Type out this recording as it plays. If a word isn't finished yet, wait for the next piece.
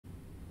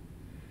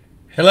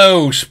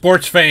Hello,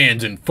 sports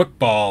fans and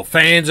football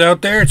fans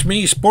out there. It's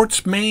me,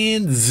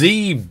 Sportsman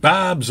Z,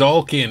 Bob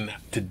Zolkin.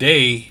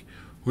 Today,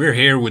 we're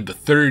here with the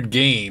third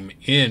game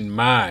in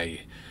my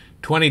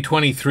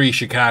 2023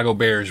 Chicago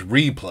Bears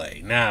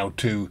replay. Now,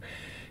 to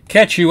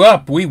catch you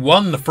up, we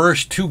won the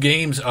first two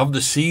games of the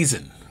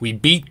season. We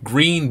beat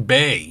Green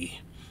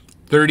Bay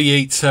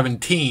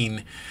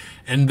 38-17,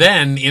 and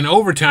then in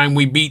overtime,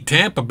 we beat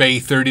Tampa Bay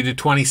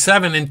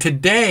 30-27, and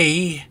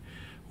today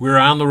we're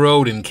on the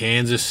road in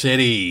Kansas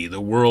City, the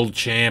world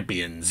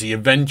champions, the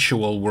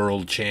eventual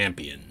world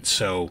champions.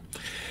 So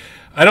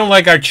I don't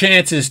like our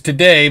chances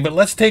today, but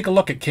let's take a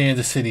look at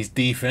Kansas City's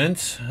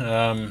defense.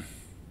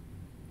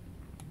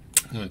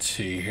 Let's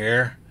see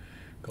here.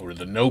 Go to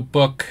the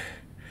notebook.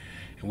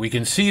 And we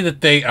can see that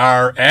they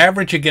are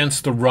average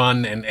against the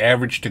run and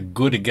average to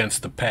good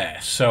against the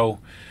pass. So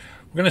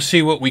we're going to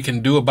see what we can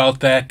do about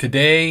that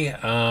today.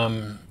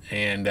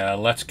 And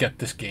let's get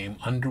this game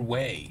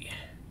underway.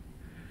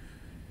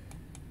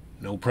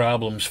 No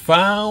problems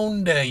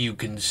found. You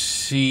can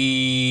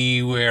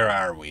see, where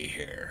are we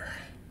here?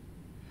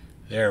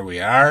 There we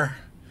are.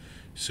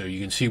 So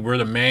you can see we're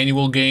the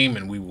manual game,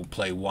 and we will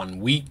play 1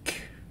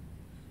 week.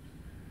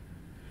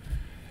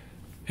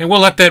 And we'll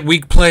let that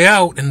week play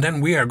out, and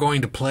then we are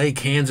going to play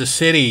Kansas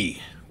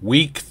City,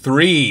 week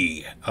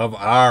 3 of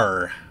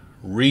our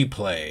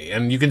replay.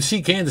 And you can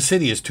see Kansas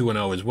City is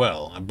 2-0 as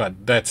well,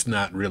 but that's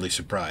not really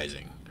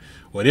surprising.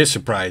 What is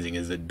surprising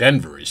is that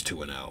Denver is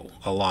 2-0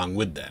 along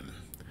with them.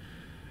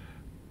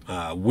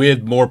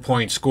 With more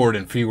points scored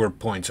and fewer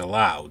points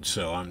allowed.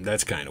 So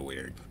that's kind of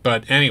weird.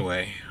 But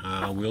anyway,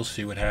 we'll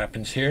see what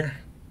happens here.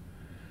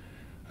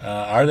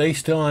 Are they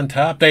still on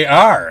top? They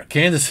are.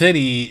 Kansas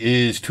City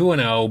is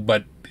 2-0,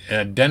 but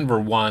Denver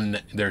won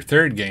their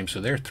third game,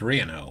 so they're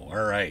 3-0.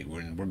 All right,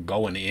 we're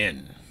going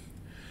in.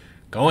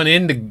 Going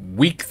into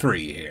week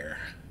 3 here.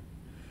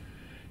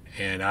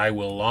 And I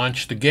will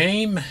launch the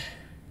game.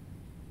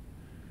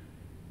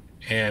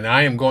 And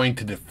I am going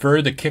to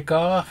defer the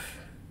kickoff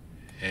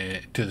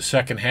to the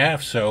second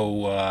half,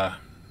 so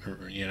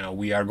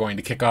we are going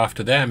to kick off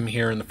to them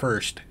here in the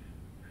first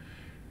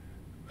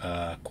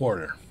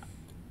quarter.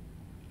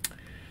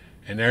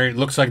 And there it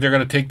looks like they're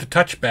going to take the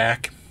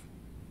touchback.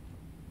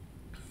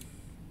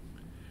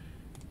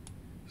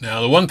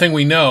 Now, the one thing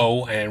we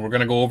know, and we're going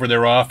to go over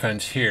their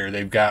offense here,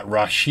 they've got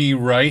Rashee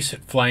Rice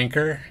at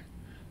flanker.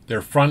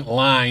 Their front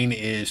line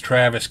is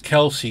Travis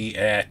Kelce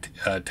at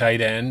tight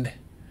end.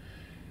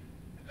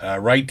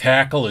 Right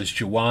tackle is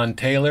Jawan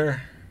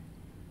Taylor.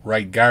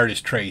 Right guard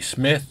is Trey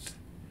Smith.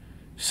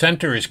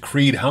 Center is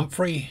Creed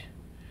Humphrey.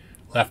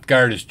 Left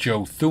guard is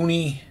Joe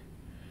Thuney.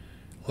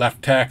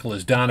 Left tackle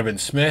is Donovan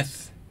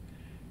Smith.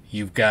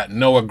 You've got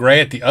Noah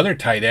Gray at the other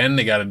tight end.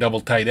 They got a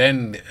double tight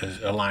end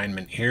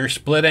alignment here.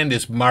 Split end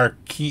is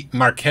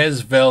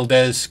Marquez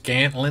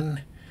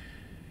Valdez-Scantling.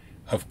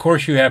 Of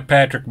course, you have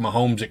Patrick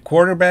Mahomes at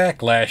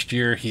quarterback. Last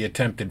year, he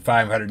attempted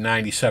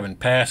 597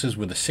 passes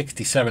with a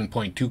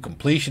 67.2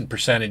 completion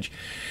percentage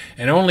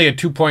and only a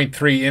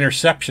 2.3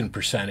 interception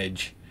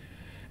percentage.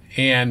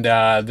 And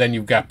then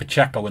you've got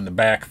Pacheco in the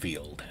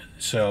backfield.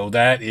 So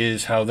that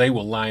is how they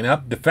will line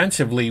up.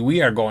 Defensively,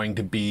 we are going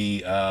to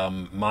be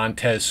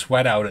Montez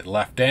Sweat out at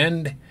left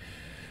end.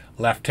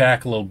 Left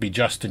tackle will be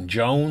Justin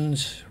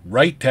Jones.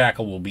 Right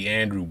tackle will be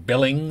Andrew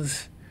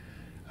Billings.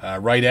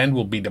 Right end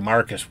will be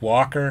DeMarcus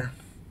Walker.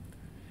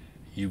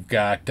 You've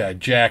got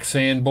Jack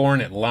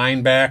Sanborn at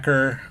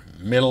linebacker.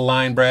 Middle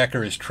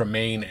linebacker is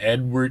Tremaine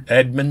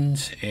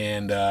Edmonds.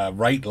 And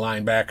right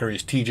linebacker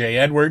is TJ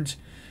Edwards.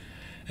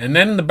 And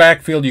then in the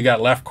backfield, you got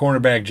left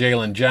cornerback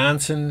Jalen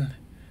Johnson.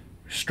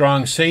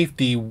 Strong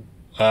safety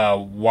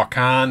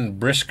Wakan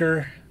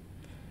Brisker.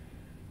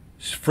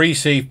 Free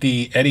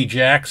safety Eddie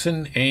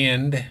Jackson.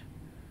 And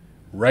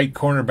right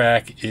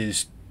cornerback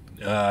is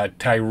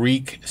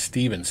Tyreek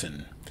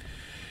Stevenson.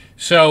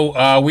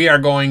 So we are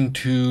going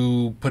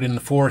to put in the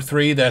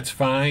 4-3. That's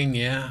fine,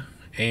 yeah.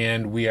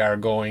 And we are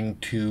going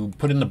to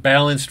put in the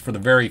balanced for the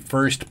very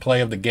first play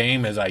of the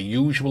game, as I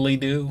usually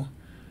do.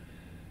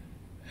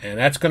 And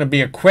that's going to be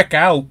a quick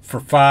out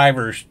for 5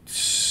 or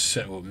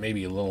so,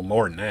 maybe a little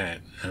more than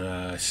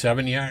that.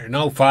 7 yards?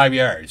 No, 5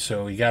 yards.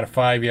 So you got a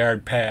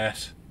 5-yard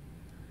pass.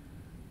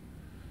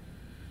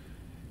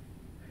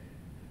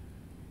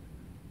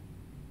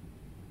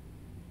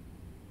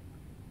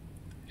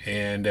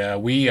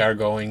 And we are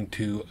going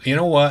to, you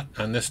know what,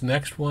 on this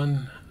next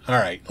one, all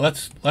right,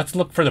 let's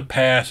look for the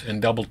pass and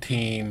double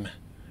team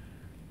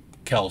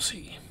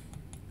Kelce.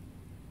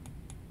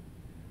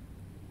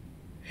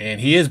 And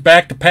he is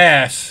back to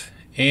pass,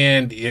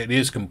 and it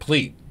is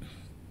complete.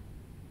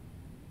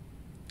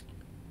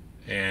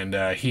 And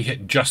he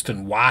hit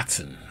Justin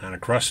Watson on a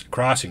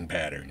crossing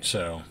pattern.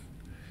 So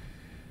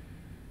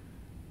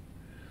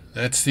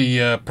that's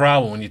the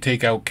problem when you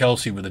take out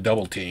Kelce with a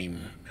double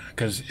team.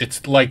 Because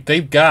it's like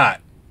they've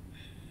got,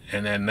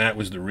 and then that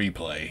was the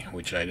replay,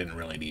 which I didn't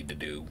really need to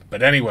do.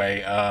 But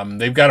anyway,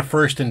 they've got a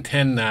 1st and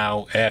 10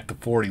 now at the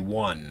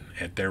 41,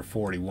 at their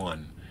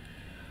 41.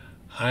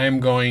 I'm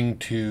going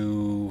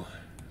to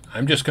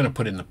I'm just going to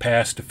put in the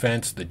pass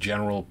defense, the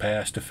general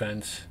pass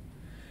defense.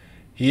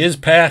 He is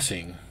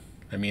passing.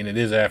 I mean, it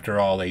is, after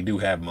all, they do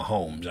have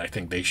Mahomes. I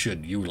think they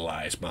should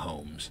utilize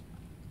Mahomes.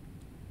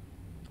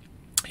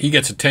 He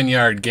gets a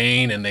 10-yard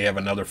gain, and they have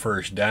another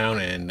first down,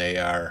 and they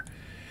are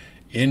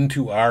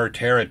into our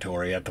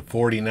territory at the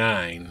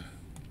 49.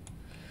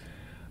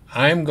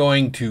 I'm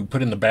going to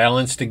put in the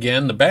balanced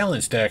again. The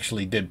balanced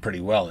actually did pretty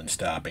well in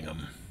stopping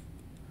him.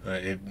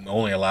 It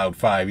only allowed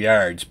 5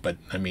 yards, but,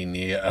 I mean,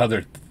 the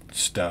other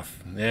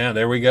stuff, yeah,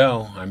 there we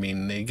go. I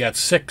mean, he got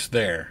 6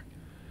 there.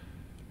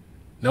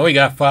 No, he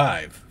got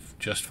 5.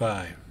 Just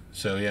 5.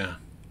 So, yeah.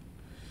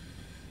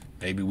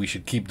 Maybe we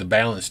should keep the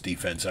balanced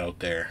defense out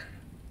there.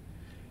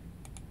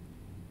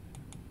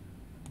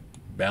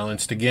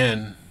 Balanced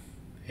again.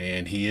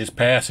 And he is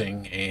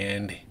passing.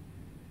 And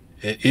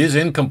it is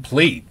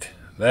incomplete.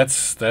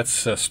 That's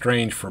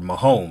strange for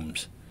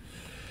Mahomes.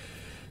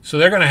 So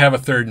they're going to have a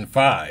 3rd and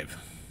 5.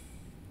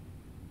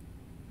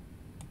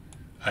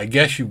 I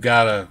guess you've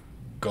got to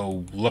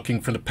go looking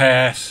for the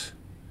pass.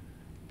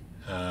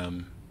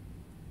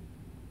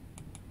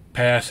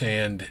 Pass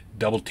and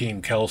double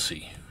team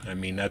Kelce. I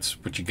mean, that's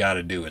what you got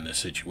to do in this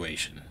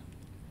situation.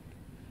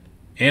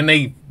 And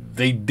they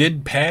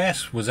did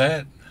pass. Was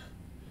that?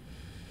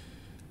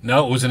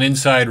 No, it was an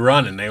inside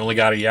run, and they only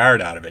got a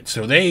yard out of it.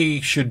 So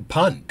they should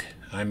punt.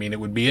 I mean,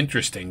 it would be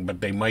interesting, but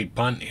they might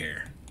punt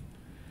here.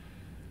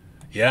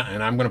 Yeah,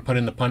 and I'm going to put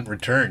in the punt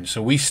return.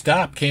 So we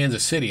stopped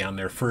Kansas City on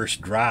their first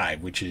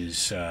drive, which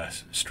is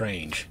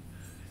strange.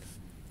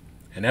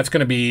 And that's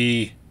going to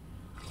be...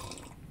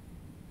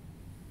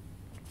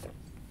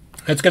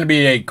 It's going to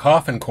be a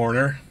coffin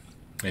corner,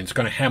 and it's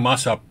going to hem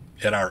us up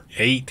at our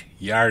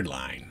 8-yard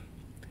line.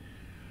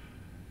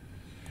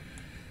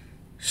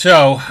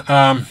 So,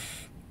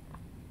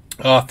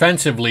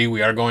 offensively,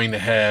 we are going to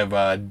have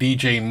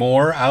DJ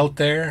Moore out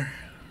there.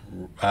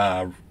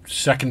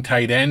 Second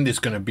tight end is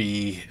going to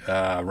be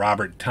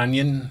Robert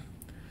Tonyan.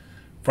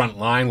 Front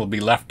line will be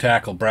left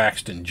tackle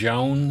Braxton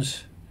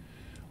Jones.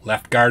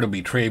 Left guard will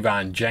be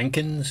Trayvon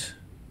Jenkins.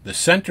 The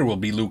center will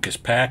be Lucas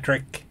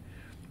Patrick.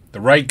 The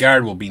right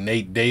guard will be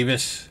Nate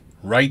Davis.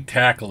 Right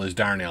tackle is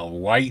Darnell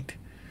White.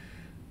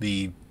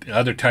 The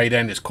other tight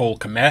end is Cole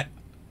Kmet.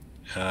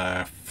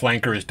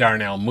 Flanker is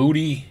Darnell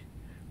Moody.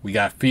 We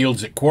got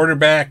Fields at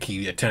quarterback.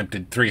 He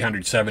attempted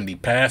 370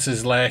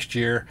 passes last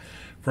year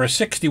for a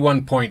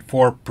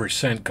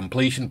 61.4%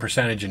 completion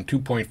percentage and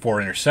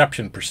 2.4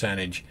 interception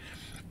percentage.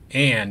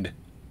 And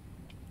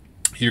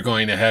you're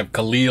going to have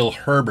Khalil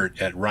Herbert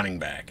at running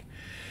back.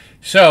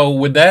 So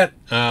with that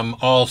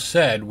all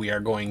said, we are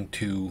going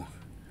to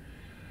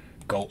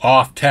go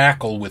off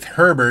tackle with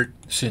Herbert,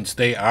 since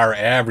they are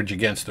average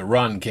against the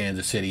run,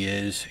 Kansas City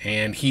is,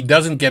 and he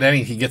doesn't get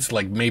any. He gets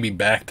like maybe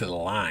back to the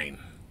line.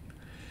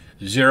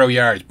 0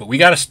 yards, but we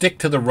got to stick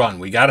to the run.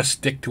 We got to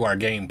stick to our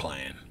game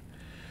plan,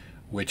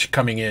 which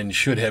coming in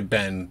should have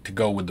been to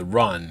go with the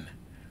run.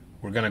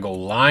 We're going to go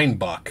line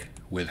buck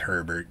with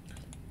Herbert.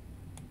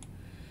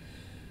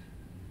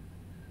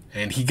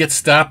 And he gets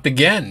stopped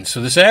again.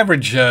 So this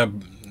average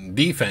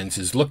defense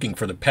is looking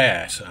for the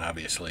pass,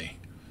 obviously.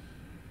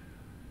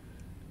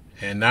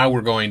 And now we're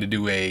going to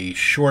do a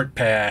short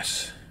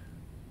pass.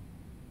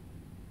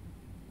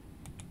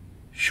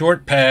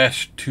 Short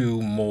pass to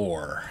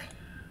Moore.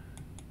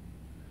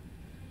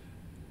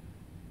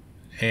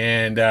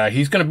 And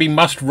he's going to be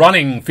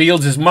must-running.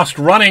 Fields is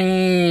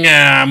must-running.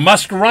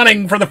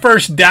 Must-running for the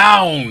first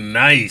down.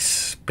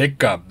 Nice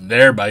pickup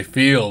there by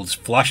Fields.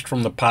 Flushed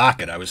from the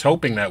pocket. I was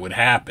hoping that would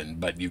happen,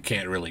 but you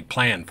can't really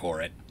plan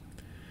for it.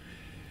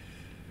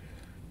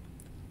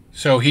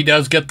 So he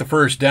does get the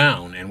first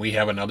down, and we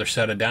have another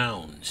set of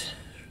downs.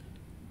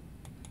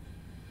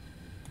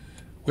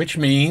 Which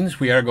means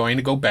we are going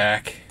to go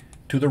back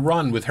to the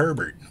run with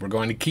Herbert. We're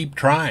going to keep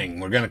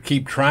trying. We're going to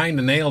keep trying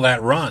to nail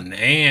that run.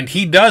 And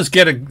he does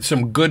get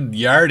some good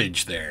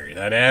yardage there.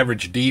 That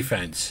average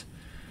defense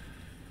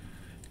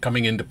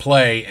coming into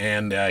play,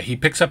 and he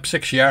picks up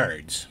 6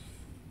 yards.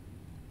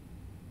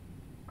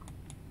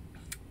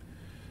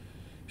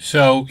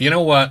 So, you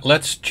know what?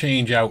 Let's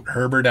change out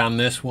Herbert on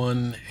this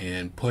one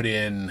and put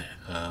in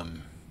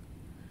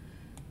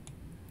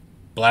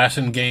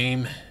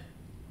Blasingame.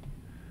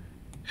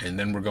 And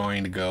then we're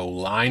going to go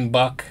line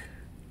buck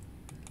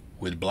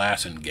with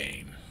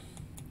Blasingame.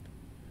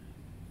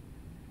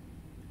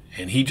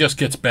 And he just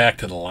gets back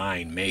to the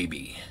line,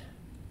 maybe.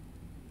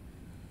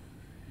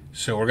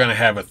 So we're going to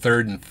have a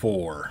 3rd and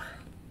 4.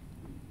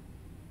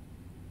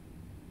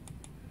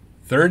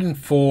 3rd and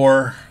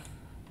 4.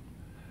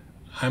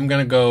 I'm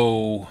going to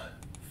go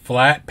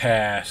flat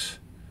pass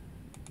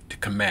to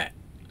Kmet.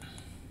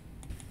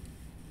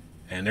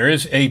 And there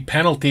is a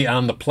penalty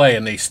on the play,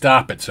 and they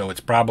stop it, so it's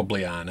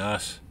probably on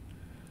us.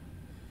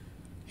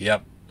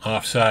 Yep,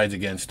 offsides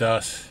against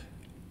us.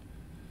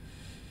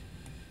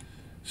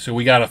 So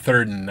we got a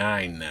 3rd and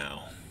 9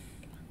 now.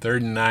 3rd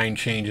and 9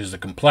 changes the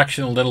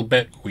complexion a little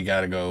bit. We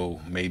got to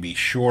go maybe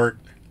short.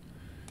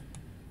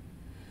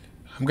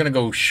 I'm going to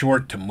go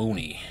short to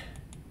Mooney.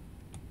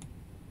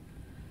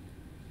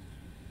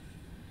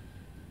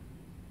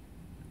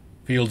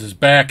 Fields is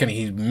back, and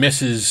he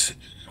misses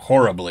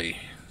horribly.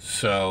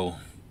 So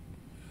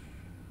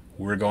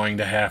we're going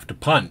to have to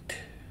punt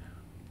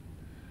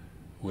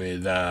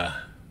with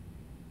a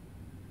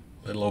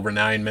little over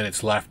 9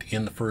 minutes left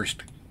in the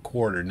first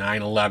quarter.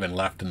 9:11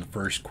 left in the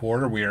first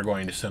quarter. We are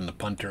going to send the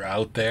punter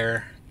out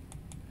there.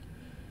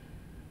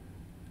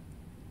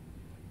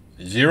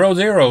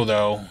 0-0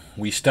 though.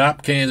 We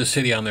stopped Kansas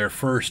City on their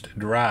first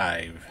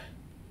drive.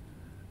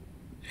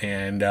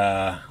 And,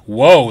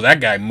 whoa, that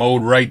guy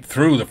mowed right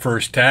through the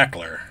first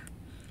tackler.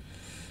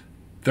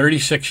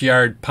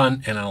 36-yard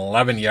punt and an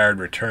 11-yard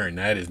return.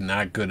 That is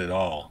not good at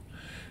all.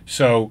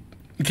 So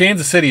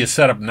Kansas City is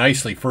set up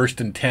nicely,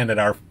 1st and 10 at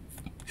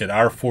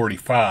our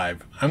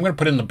 45. I'm going to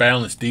put in the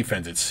balanced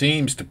defense. It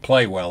seems to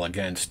play well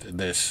against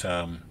this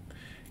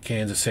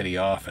Kansas City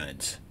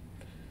offense.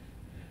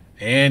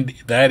 And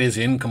that is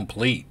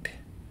incomplete.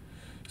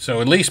 So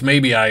at least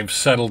maybe I've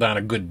settled on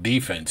a good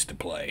defense to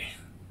play.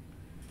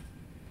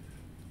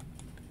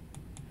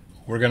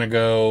 We're going to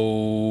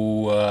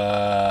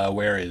go,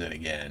 where is it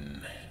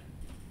again?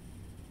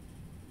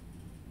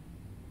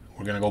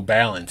 We're going to go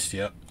balanced.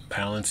 Yep,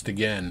 balanced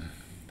again.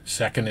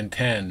 2nd and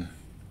 10.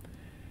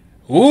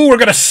 Ooh, we're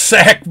going to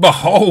sack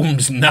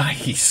Mahomes.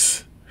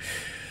 Nice.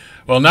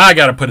 Well, now I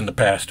got to put in the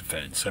pass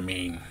defense. I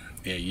mean,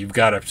 yeah, you've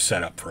got to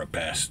set up for a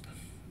pass.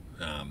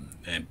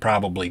 And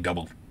probably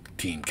double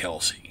team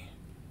Kelce.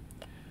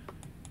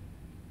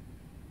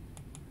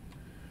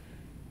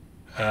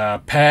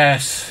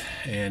 Pass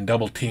and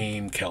double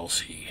team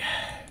Kelce.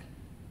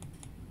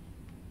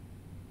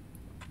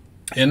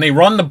 And they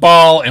run the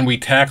ball and we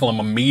tackle them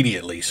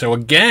immediately. So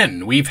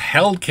again, we've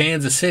held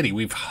Kansas City.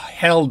 We've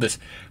held this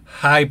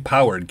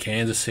high-powered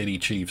Kansas City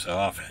Chiefs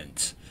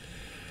offense,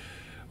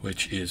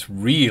 which is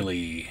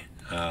really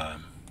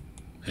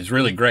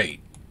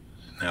great.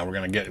 Now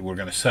we're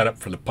gonna set up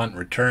for the punt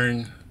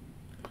return.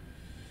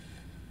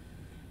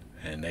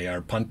 And they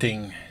are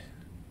punting.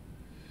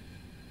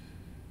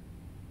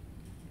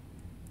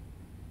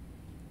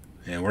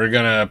 And we're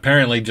going to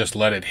apparently just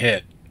let it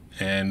hit.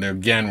 And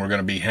again, we're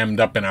going to be hemmed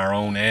up in our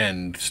own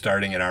end,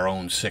 starting at our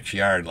own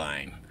 6-yard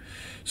line.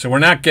 So we're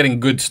not getting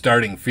good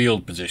starting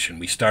field position.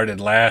 We started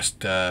last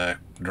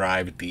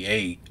drive at the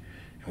 8.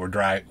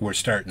 And we're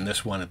starting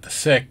this one at the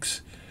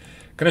 6.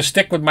 Going to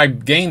stick with my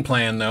game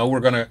plan, though. We're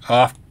going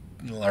to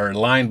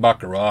line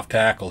bucker off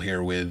tackle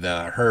here with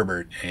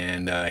Herbert.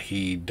 And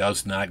he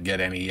does not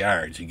get any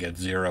yards. He gets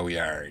 0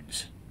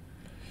 yards.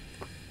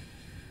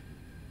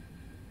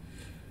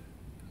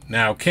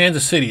 Now,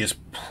 Kansas City is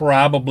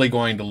probably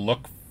going to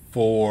look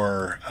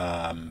for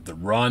the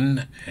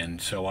run,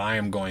 and so I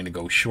am going to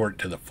go short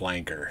to the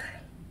flanker.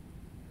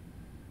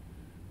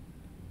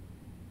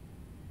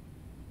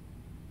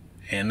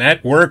 And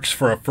that works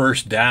for a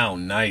first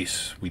down.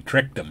 Nice. We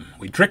tricked them.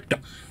 We tricked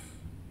them.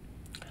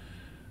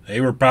 They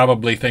were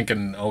probably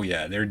thinking, oh,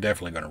 yeah, they're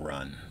definitely going to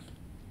run.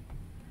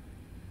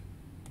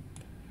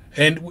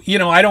 And, you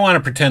know, I don't want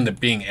to pretend that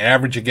being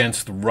average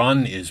against the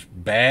run is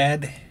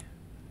bad.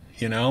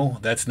 You know,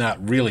 that's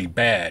not really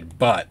bad,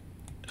 but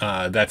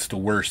that's the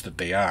worst that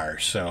they are.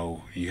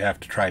 So you have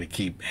to try to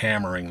keep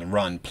hammering the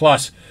run.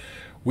 Plus,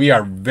 we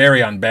are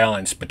very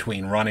unbalanced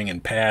between running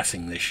and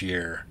passing this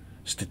year.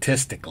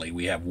 Statistically,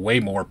 we have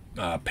way more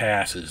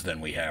passes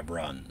than we have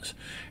runs.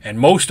 And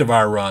most of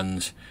our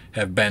runs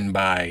have been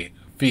by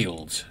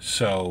Fields.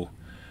 So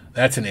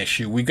that's an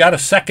issue. We've got a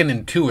 2nd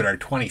and 2 at our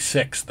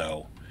 26,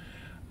 though.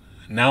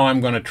 Now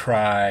I'm going to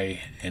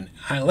try,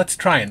 let's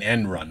try an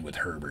end run with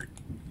Herbert.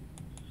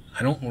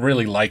 I don't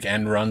really like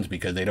end runs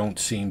because they don't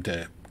seem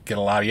to get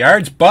a lot of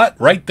yards, but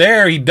right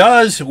there he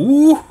does.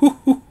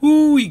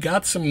 Ooh, he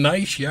got some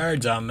nice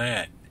yards on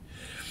that.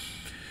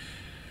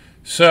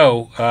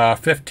 So,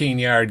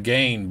 15-yard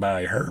gain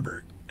by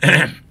Herbert.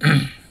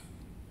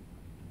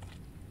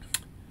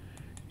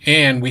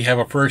 And we have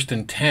a 1st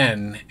and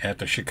 10 at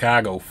the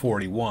Chicago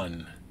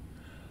 41.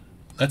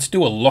 Let's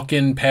do a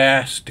look-in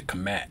pass to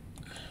Komet.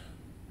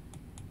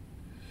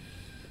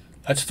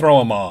 Let's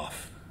throw him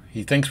off.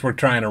 He thinks we're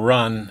trying to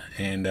run,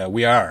 and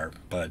we are,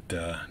 but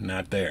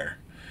not there.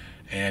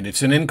 And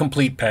it's an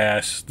incomplete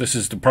pass. This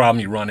is the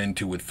problem you run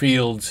into with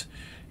Fields.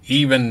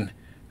 Even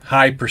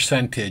high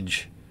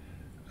percentage,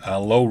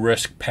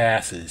 low-risk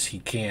passes, he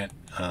can't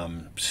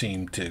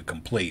seem to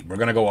complete. We're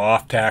going to go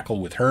off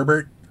tackle with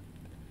Herbert.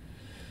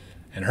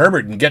 And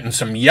Herbert is getting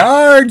some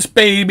yards,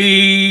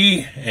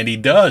 baby! And he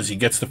does. He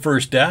gets the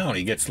first down.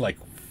 He gets like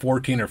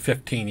 14 or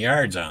 15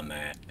 yards on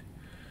that.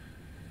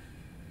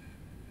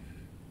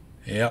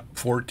 Yep,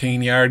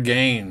 14-yard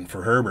gain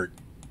for Herbert.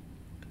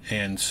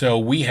 And so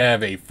we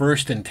have a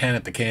 1st and 10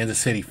 at the Kansas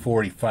City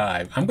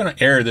 45. I'm going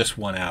to air this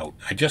one out.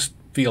 I just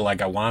feel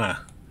like I want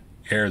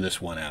to air this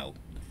one out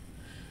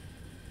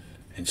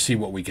and see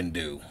what we can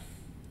do.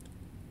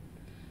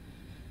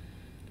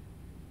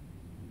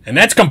 And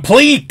that's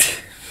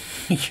complete!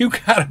 You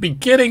got to be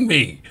kidding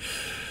me.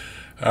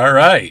 All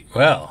right,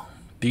 well,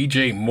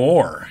 DJ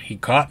Moore. He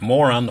caught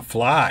Moore on the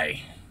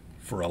fly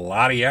for a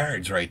lot of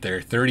yards right there.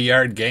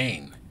 30-yard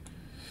gain.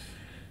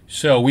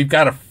 So we've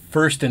got a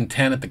 1st and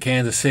 10 at the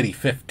Kansas City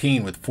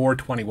 15 with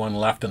 4:21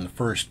 left in the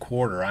first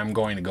quarter. I'm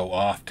going to go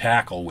off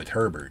tackle with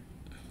Herbert.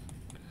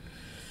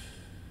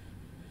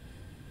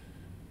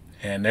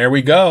 And there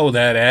we go.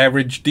 That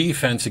average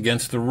defense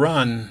against the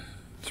run.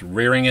 It's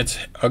rearing its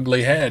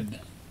ugly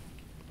head.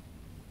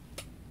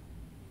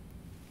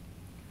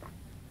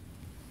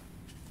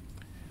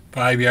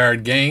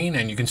 Five-yard gain,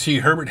 and you can see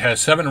Herbert has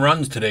 7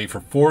 runs today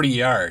for 40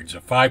 yards, a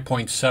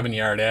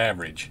 5.7-yard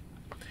average.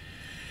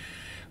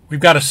 We've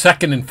got a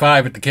 2nd and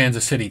 5 at the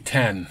Kansas City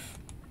 10.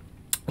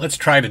 Let's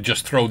try to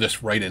just throw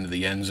this right into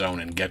the end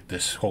zone and get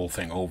this whole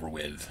thing over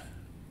with,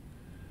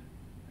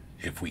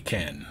 if we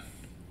can.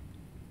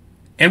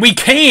 And we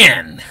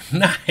can!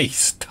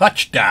 Nice!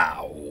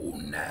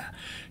 Touchdown!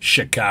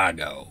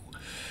 Chicago.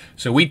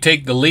 So we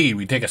take the lead.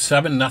 We take a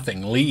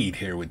 7-0 lead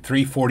here with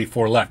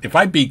 3:44 left. If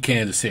I beat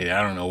Kansas City,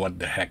 I don't know what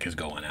the heck is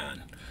going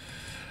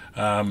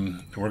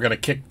on. We're going to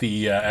kick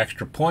the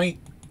extra point.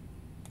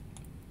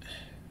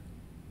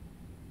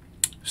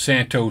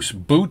 Santos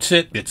boots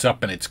it. It's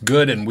up and it's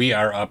good, and we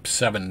are up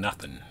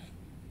 7-0.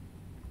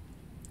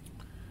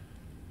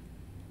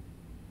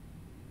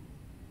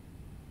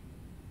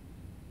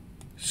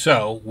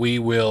 So we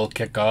will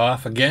kick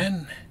off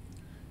again.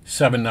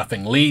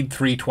 7-0 lead,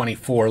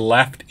 3:24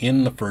 left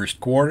in the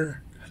first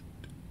quarter.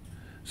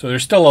 So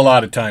there's still a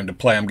lot of time to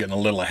play. I'm getting a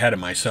little ahead of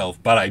myself,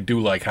 but I do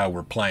like how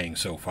we're playing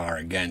so far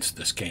against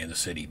this Kansas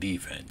City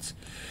defense.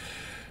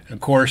 And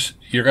of course,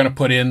 you're going to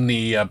put in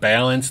the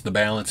balance. The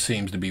balance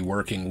seems to be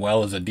working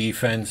well as a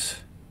defense.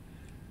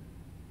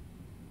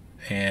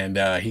 And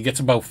he gets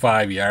about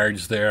 5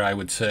 yards there, I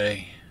would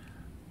say.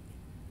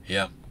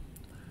 Yep.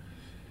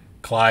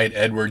 Clyde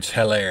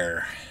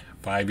Edwards-Helaire,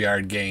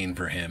 5-yard gain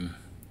for him.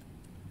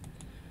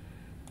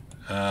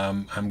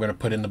 I'm going to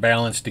put in the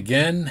balanced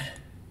again.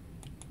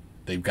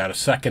 They've got a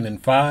 2nd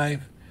and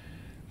 5.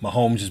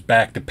 Mahomes is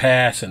back to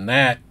pass, and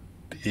that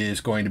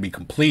is going to be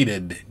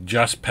completed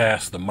just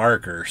past the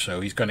marker. So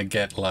he's going to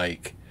get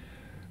like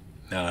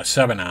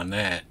 7 on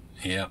that.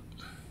 Yep.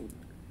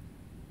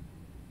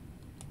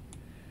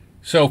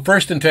 So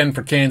 1st and 10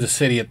 for Kansas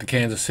City at the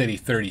Kansas City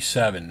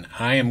 37.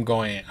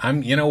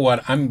 You know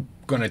what? I'm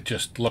going to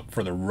just look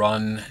for the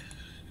run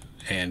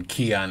and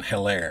key on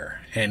Helaire.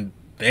 And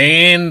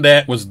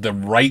that was the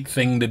right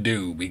thing to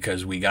do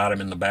because we got him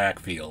in the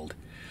backfield.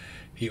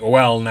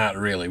 Well, not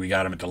really. We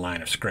got him at the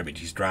line of scrimmage.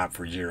 He's dropped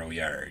for 0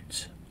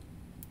 yards.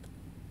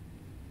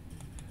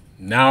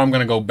 Now I'm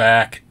going to go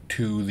back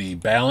to the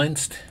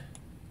balanced.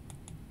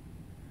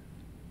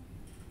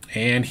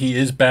 And he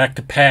is back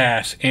to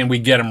pass, and we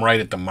get him right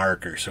at the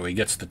marker, so he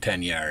gets the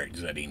 10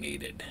 yards that he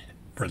needed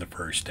for the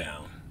first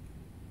down.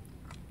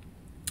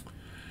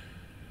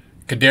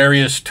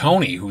 Kadarius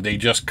Toney, who they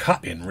just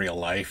cut in real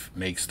life,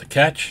 makes the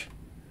catch.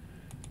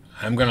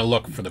 I'm going to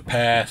look for the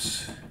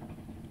pass.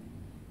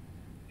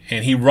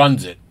 And he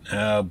runs it.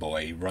 Oh,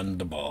 boy, he runs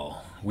the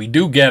ball. We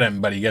do get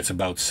him, but he gets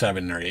about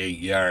 7 or 8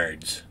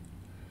 yards.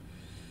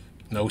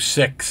 No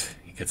 6.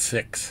 He gets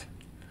 6.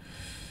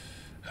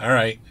 All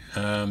right.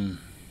 I'm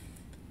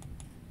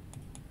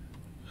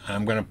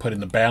going to put in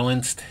the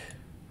balanced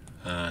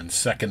on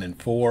 2nd and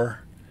 4.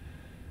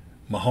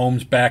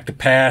 Mahomes back to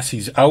pass.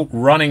 He's out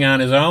running on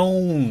his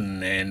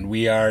own, and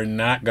we are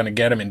not going to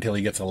get him until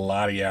he gets a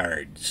lot of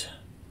yards.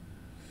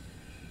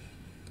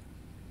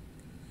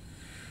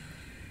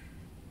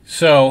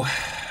 So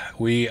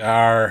we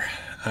are,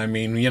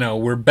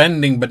 we're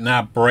bending but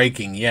not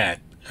breaking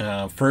yet.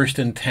 1st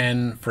and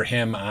 10 for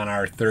him on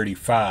our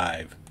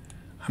 35.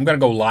 I'm going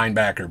to go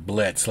linebacker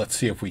blitz. Let's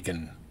see if we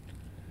can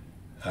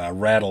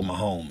rattle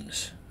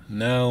Mahomes.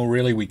 No,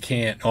 really we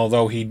can't,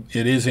 although it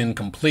is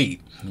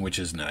incomplete, which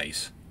is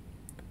nice.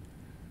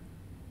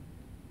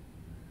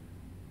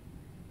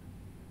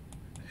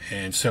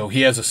 And so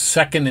he has a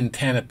 2nd and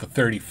 10 at the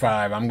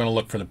 35. I'm going to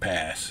look for the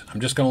pass.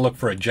 I'm just going to look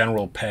for a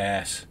general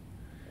pass.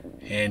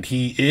 And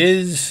he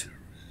is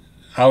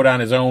out on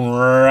his own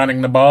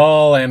running the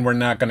ball, and we're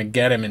not going to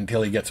get him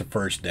until he gets a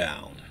first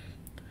down.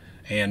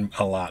 And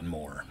a lot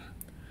more.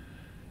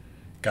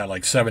 Got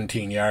like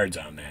 17 yards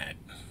on that.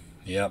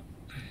 Yep.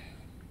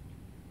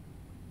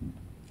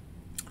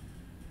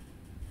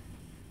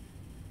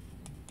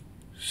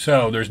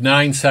 So there's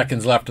 9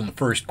 seconds left in the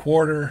first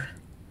quarter.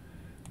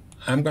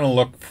 I'm going to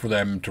look for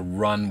them to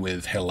run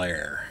with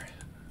Helaire.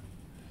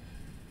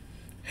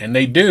 And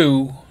they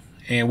do,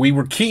 and we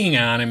were keying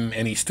on him,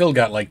 and he still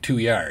got like 2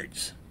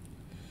 yards.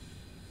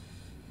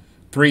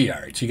 3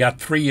 yards. He got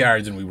 3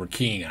 yards, and we were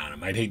keying on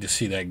him. I'd hate to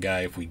see that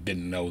guy if we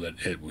didn't know that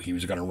he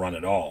was going to run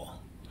at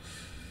all.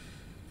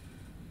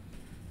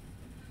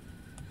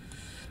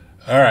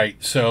 All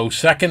right, so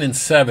 2nd and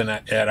 7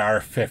 at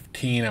our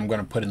 15. I'm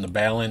going to put in the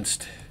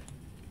balanced.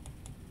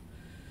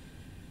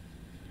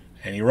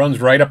 And he runs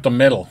right up the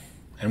middle.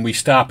 And we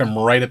stop him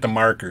right at the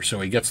marker,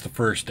 so he gets the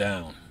first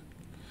down.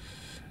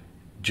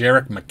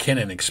 Jerick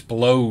McKinnon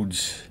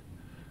explodes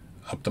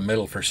up the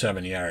middle for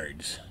 7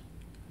 yards.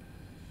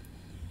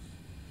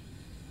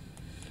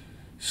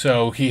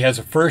 So he has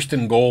a 1st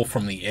and goal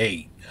from the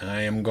 8.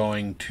 I am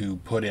going to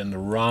put in the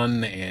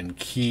run and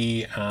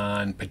key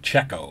on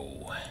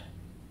Pacheco.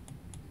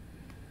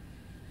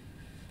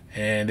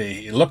 And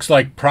it looks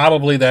like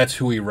probably that's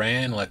who he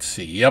ran. Let's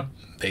see. Yep,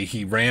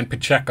 he ran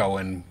Pacheco,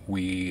 and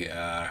we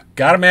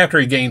got him after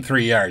he gained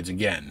 3 yards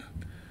again.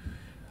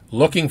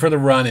 Looking for the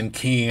run and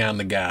keying on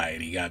the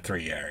guide. He got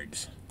 3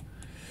 yards.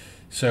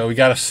 So we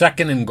got a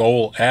 2nd and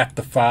goal at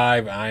the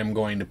 5. I am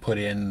going to put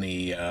in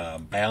the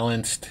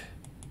balanced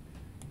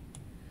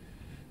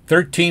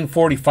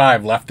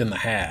 13:45 left in the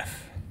half.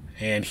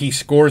 And he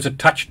scores a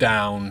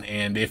touchdown,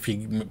 and if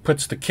he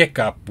puts the kick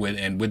up with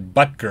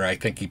Butker, I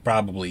think he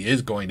probably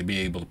is going to be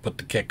able to put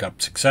the kick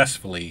up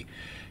successfully.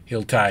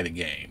 He'll tie the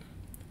game.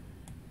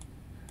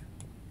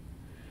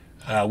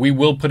 We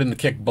will put in the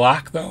kick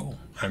block, though.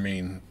 I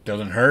mean,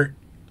 doesn't hurt,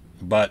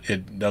 but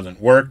it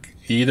doesn't work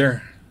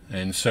either.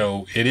 And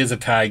so it is a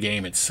tie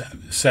game at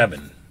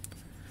 7.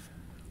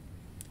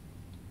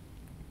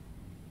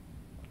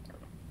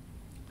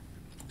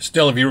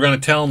 Still, if you were going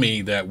to tell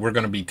me that we're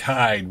going to be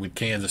tied with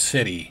Kansas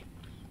City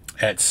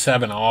at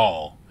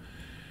 7-all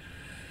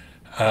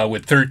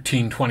with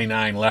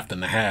 13:29 left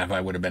in the half,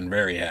 I would have been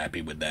very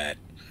happy with that.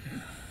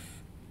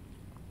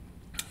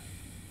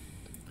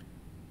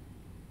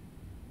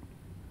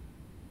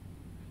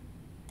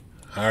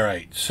 All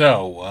right,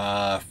 so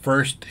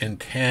 1st and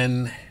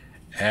 10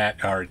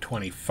 at our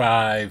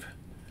 25.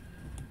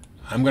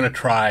 I'm going to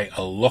try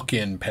a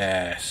look-in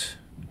pass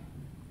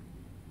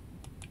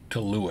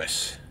to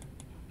Lewis.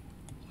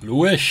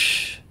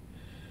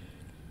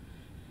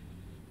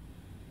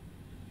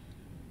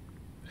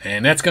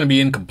 And that's going to be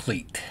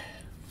incomplete.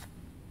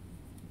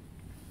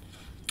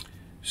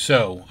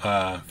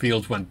 So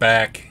Fields went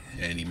back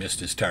and he missed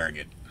his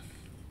target.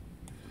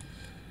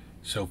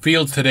 So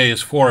Fields today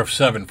is 4 of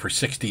 7 for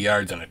 60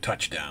 yards and a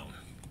touchdown.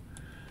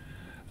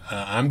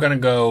 I'm going to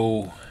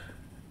go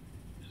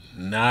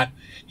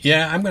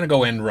I'm going to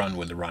go end run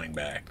with the running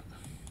back.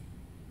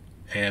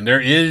 And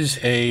there is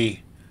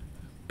a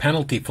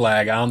penalty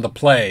flag on the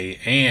play,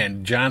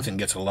 and Johnson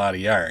gets a lot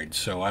of yards,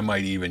 so I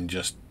might even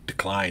just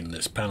decline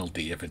this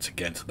penalty if it's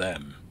against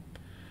them.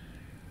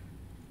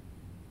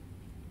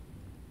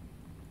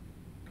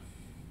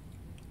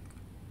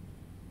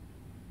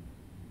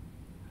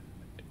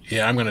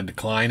 Yeah, I'm going to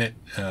decline it.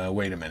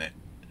 Wait a minute.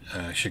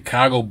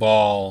 Chicago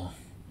ball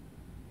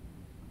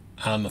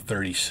on the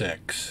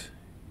 36.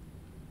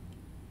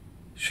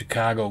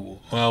 Chicago,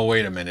 well,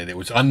 wait a minute. It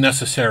was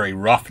unnecessary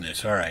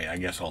roughness. All right, I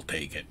guess I'll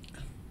take it,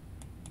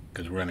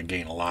 because we're going to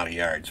gain a lot of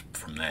yards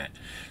from that.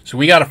 So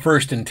we got a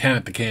 1st and 10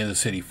 at the Kansas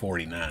City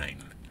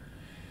 49.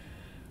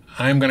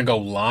 I'm going to go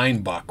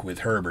line buck with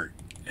Herbert.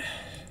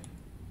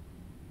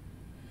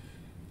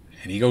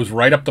 And he goes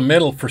right up the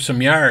middle for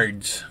some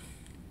yards.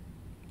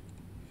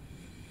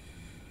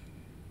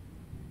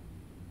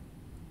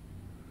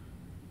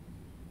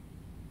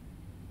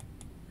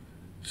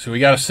 So we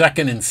got a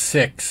 2nd and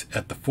 6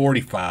 at the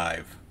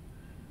 45.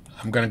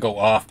 I'm going to go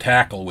off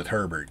tackle with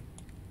Herbert.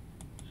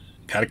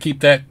 Got to keep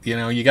that,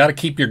 you got to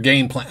keep your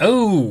game plan.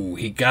 Oh,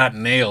 he got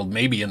nailed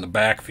maybe in the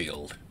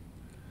backfield.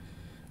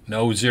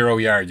 No, 0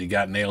 yards. He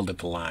got nailed at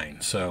the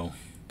line. So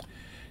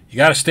you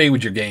got to stay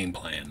with your game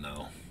plan,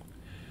 though.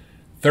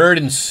 3rd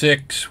and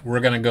 6,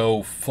 we're going to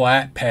go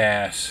flat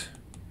pass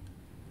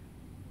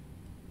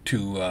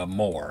to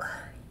Moore.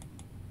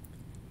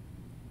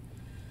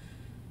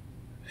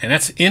 And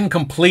that's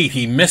incomplete.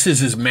 He misses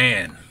his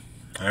man.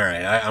 All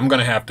right, I'm going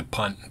to have to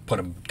punt and put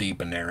him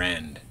deep in their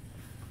end.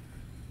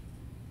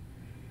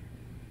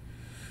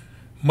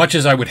 Much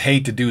as I would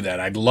hate to do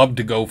that, I'd love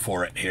to go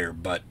for it here,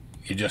 but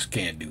you just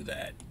can't do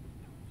that.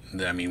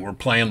 I mean, we're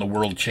playing the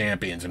world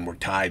champions and we're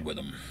tied with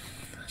them.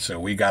 So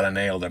we got to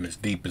nail them as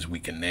deep as we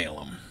can nail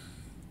them.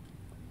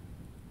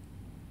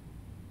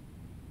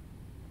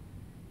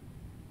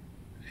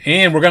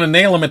 And we're going to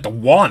nail them at the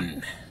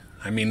 1.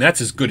 I mean,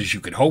 that's as good as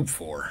you could hope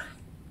for.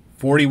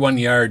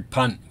 41-yard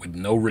punt with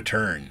no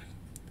return.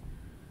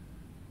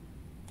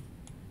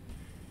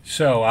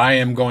 So I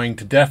am going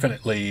to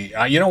definitely,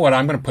 you know what,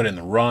 I'm going to put in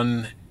the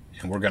run,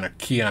 and we're going to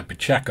key on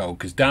Pacheco,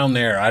 because down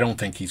there I don't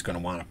think he's going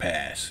to want to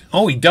pass.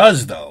 Oh, he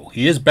does, though.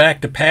 He is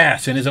back to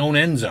pass in his own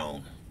end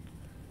zone.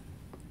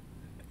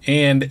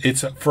 And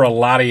it's for a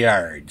lot of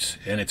yards,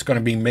 and it's going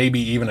to be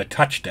maybe even a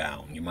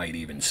touchdown, you might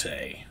even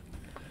say.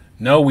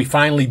 No, we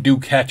finally do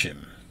catch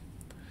him.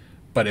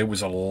 But it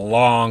was a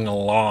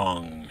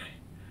long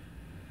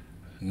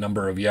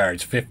number of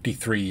yards,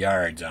 53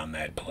 yards on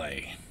that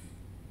play.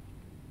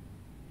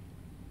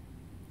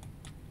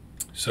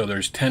 So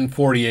there's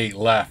 10:48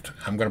 left.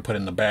 I'm going to put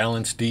in the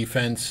balanced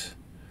defense.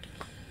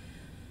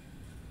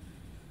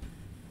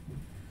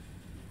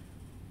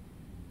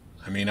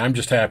 I mean, I'm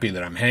just happy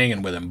that I'm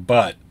hanging with him,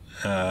 but,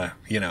 I'm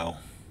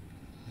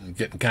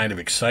getting kind of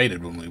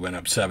excited when we went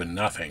up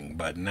 7-0.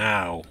 But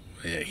now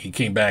he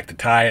came back to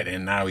tie it,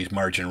 and now he's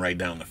marching right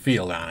down the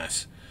field on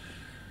us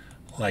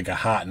like a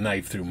hot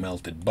knife through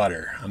melted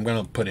butter. I'm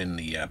going to put in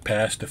the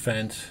pass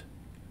defense.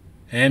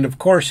 And, of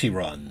course, he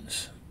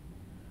runs.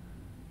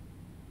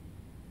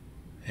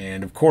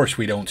 And, of course,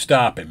 we don't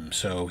stop him.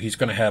 So he's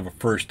going to have a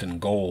 1st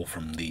and goal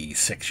from the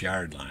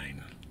 6-yard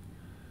line.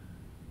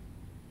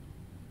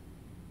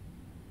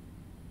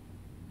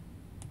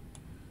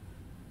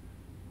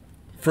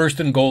 First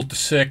and goal to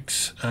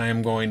 6. I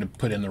am going to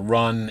put in the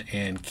run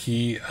and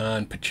key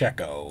on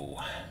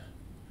Pacheco.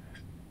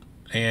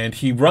 And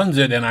he runs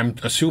it, and I'm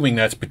assuming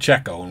that's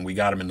Pacheco, and we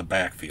got him in the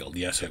backfield.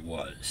 Yes, it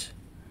was.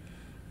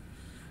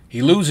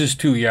 He loses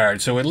 2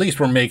 yards, so at least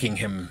we're making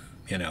him,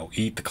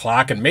 eat the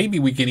clock, and maybe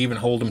we can even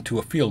hold him to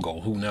a field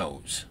goal. Who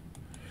knows?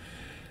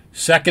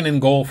 Second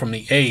and goal from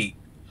the 8.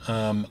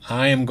 I'm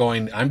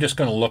just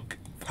going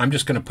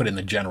to put in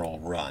the general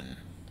run.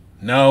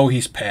 No,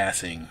 he's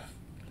passing.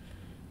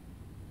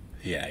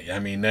 Yeah, I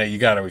mean, you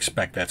got to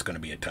expect that's going to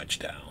be a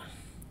touchdown.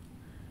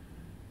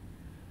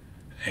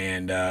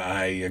 And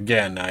I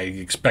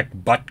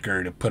expect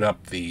Butker to put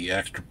up the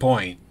extra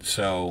point.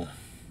 So,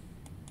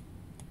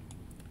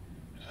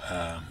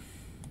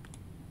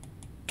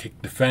 kick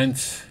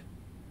defense.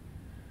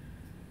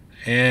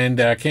 And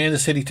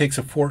Kansas City takes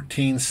a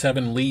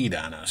 14-7 lead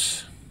on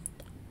us.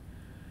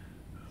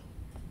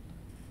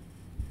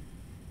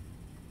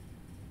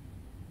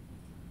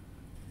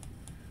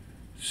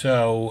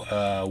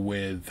 So,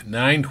 with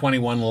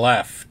 9:21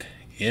 left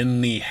in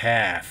the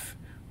half,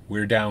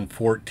 we're down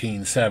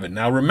 14-7.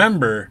 Now,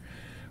 remember,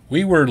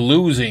 we were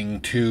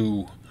losing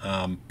to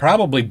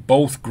probably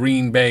both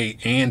Green Bay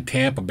and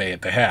Tampa Bay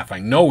at the half. I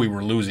know we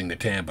were losing to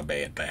Tampa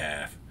Bay at the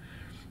half,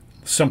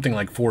 something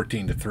like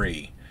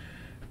 14-3.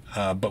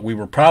 But we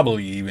were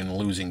probably even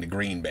losing to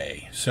Green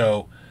Bay.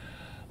 So,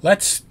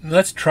 let's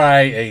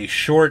try a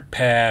short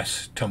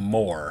pass to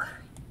Moore.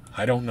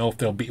 I don't know if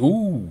there'll be...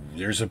 Ooh,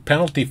 there's a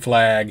penalty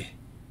flag.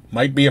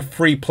 Might be a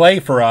free play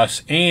for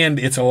us, and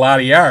it's a lot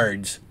of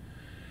yards.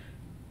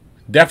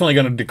 Definitely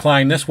going to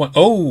decline this one.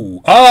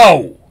 Oh!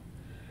 Oh!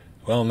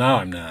 Well, now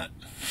I'm not.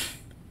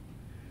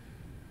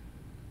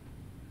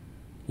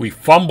 We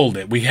fumbled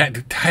it. We had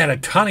a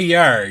ton of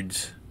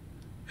yards,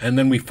 and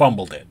then we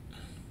fumbled it.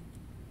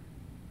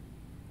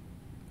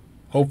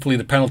 Hopefully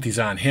the penalty's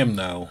on him,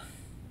 though.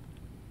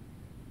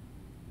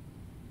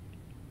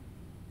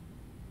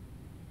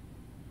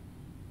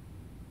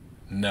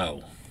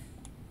 No.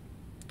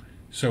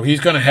 So he's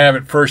going to have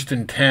it 1st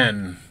and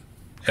 10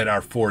 at our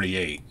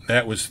 48.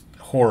 That was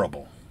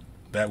horrible.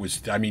 That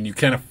was, I mean, you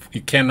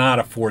cannot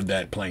afford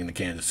that playing the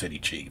Kansas City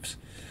Chiefs.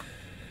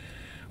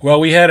 Well,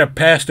 we had a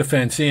pass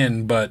defense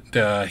in, but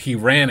he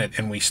ran it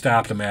and we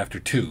stopped him after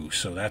 2,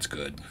 so that's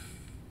good.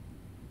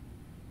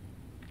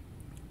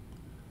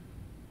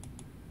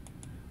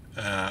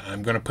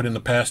 I'm going to put in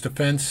the pass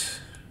defense.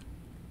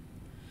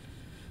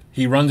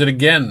 He runs it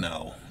again,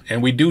 though,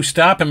 and we do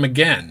stop him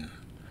again.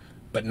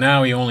 But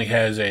now he only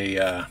has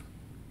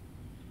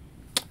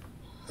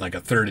like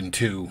a 3rd and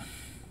 2.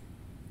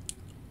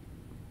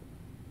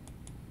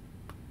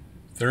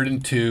 3rd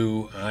and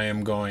 2, I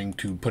am going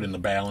to put in the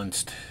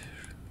balanced.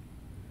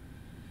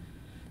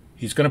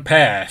 He's going to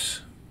pass.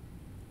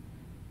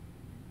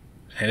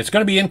 And it's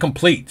going to be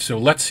incomplete, so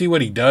let's see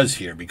what he does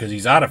here, because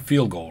he's out of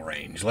field goal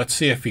range. Let's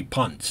see if he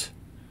punts.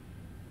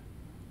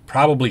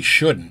 Probably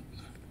shouldn't.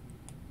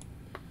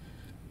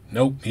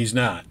 Nope, he's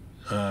not.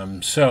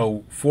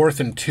 So 4th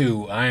and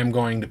 2, I am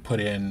going to put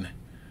in.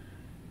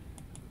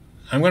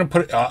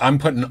 I'm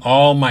putting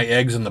all my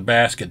eggs in the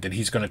basket that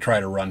he's going to try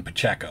to run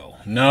Pacheco.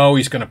 No,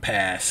 he's going to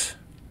pass.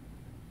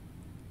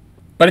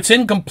 But it's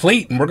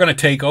incomplete, and we're going to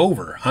take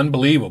over.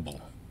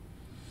 Unbelievable.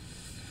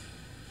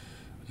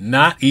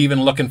 Not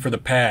even looking for the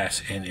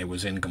pass, and it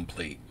was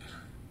incomplete.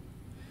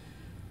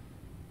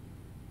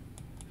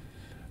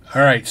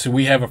 All right, so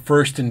we have a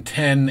 1st and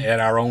 10 at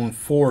our own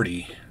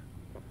 40.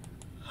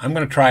 I'm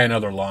going to try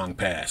another long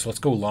pass. Let's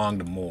go long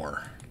to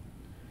Moore.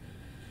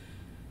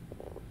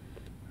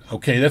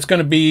 Okay, that's going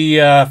to be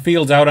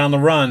Fields out on the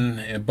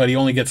run, but he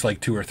only gets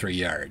like 2 or 3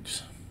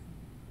 yards.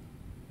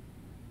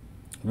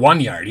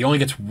 1 yard. He only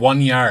gets 1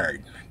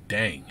 yard.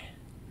 Dang.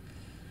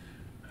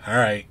 All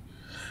right.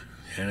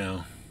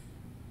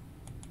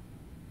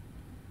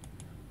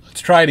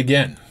 Let's try it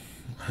again.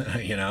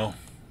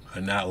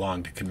 Not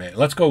long to commit.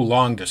 Let's go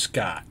long to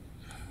Scott.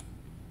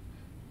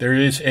 There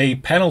is a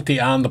penalty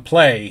on the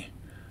play.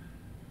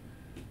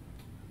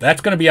 That's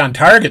going to be on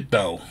target,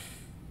 though.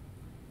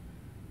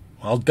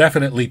 I'll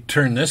definitely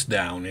turn this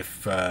down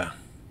if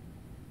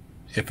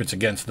it's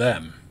against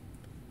them.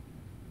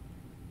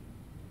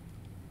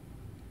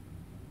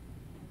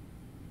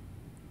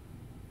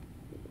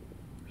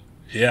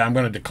 Yeah, I'm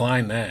going to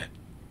decline that.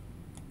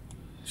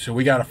 So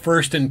we got a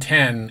 1st and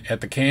 10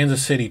 at the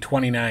Kansas City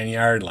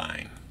 29-yard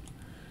line.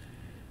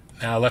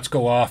 Now let's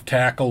go off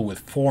tackle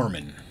with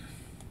Foreman.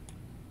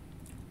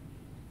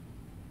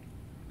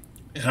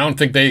 And I don't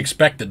think they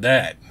expected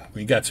that.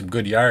 We got some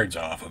good yards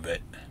off of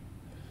it.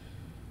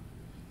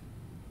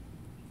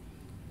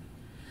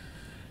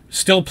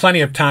 Still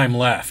plenty of time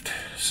left,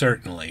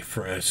 certainly,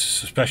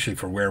 especially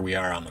for where we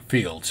are on the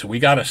field. So we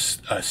got a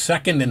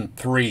 2nd and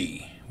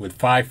 3 with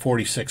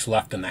 5:46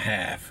 left in the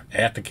half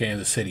at the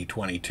Kansas City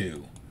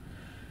 22.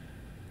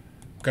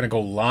 I'm going to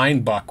go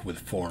line buck with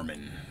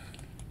Foreman.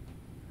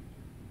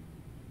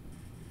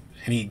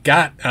 And he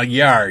got a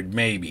yard,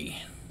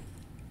 maybe.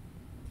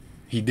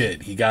 He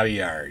did. He got a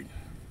yard.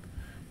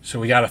 So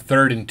we got a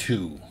 3rd and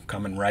 2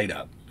 coming right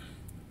up.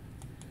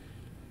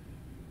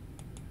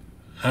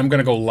 I'm going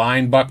to go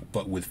line buck,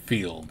 but with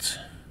Fields.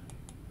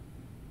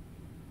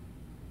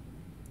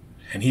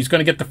 And he's going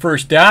to get the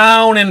first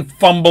down and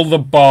fumble the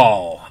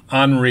ball.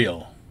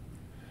 Unreal.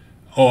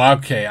 Oh,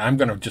 okay. I'm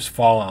going to just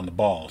fall on the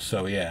ball.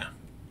 So, yeah.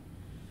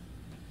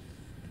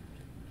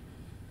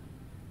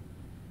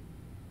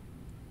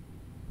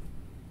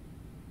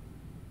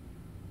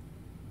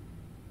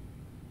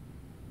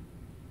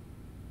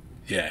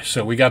 Yeah,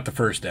 so we got the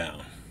first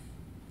down.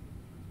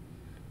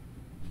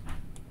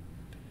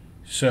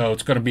 So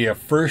it's going to be a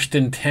 1st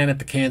and 10 at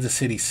the Kansas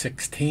City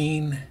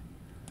 16.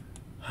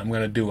 I'm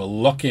going to do a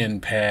look-in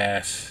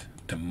pass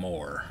to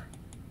Moore.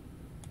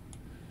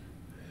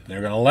 They're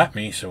going to let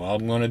me, so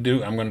I'm going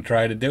to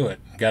try to do it.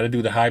 Got to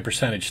do the high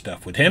percentage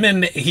stuff with him,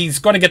 and he's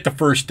going to get the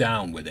first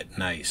down with it.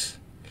 Nice.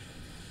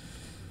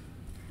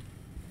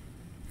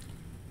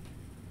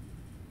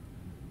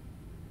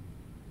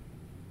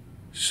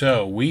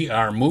 So we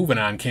are moving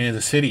on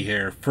Kansas City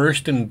here.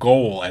 1st and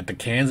goal at the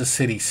Kansas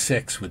City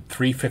 6 with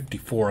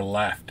 3:54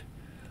 left.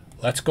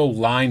 Let's go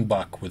line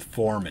buck with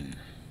Foreman.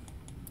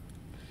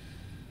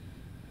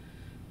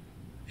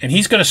 And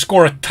he's going to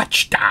score a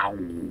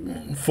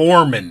touchdown.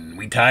 Foreman.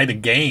 We tie the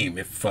game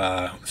if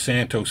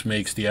Santos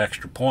makes the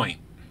extra point.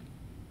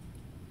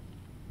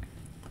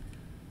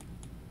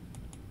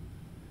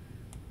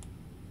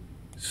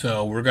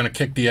 So we're going to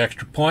kick the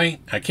extra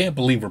point. I can't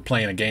believe we're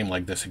playing a game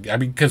like this. I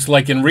mean, because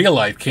like in real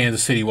life,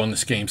 Kansas City won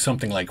this game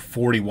something like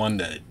 41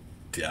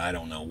 to, I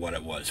don't know what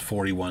it was,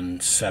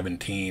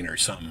 41-17 or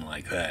something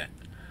like that.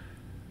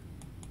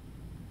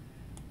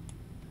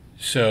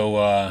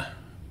 So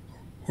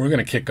we're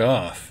going to kick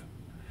off.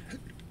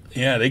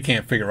 Yeah, they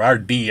can't figure our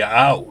D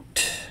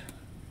out.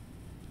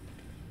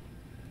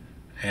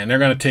 And they're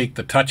going to take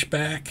the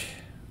touchback.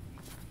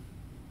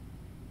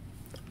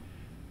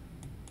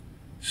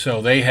 So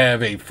they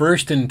have a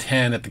 1st and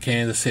 10 at the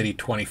Kansas City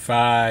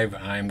 25.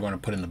 I'm going to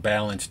put in the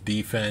balanced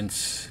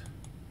defense.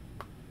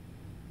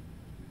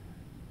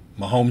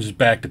 Mahomes is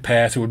back to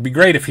pass. It would be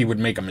great if he would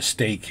make a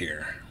mistake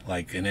here,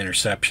 like an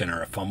interception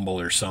or a fumble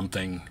or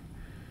something.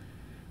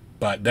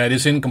 But that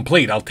is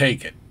incomplete. I'll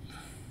take it.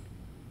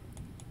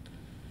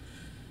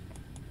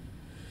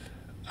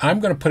 I'm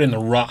going to put in the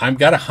run. I've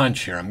got a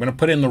hunch here. I'm going to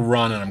put in the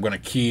run, and I'm going to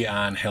key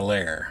on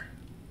Hilaire.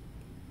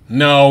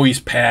 No, he's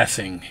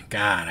passing.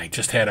 God, I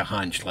just had a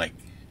hunch. Like,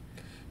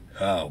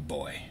 oh,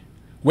 boy.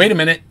 Wait a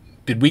minute.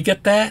 Did we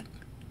get that?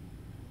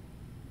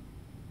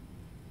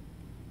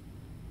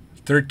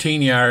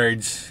 13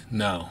 yards.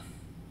 No.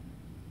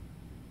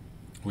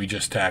 We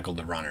just tackled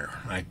the runner.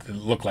 It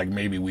looked like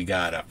maybe we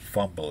got a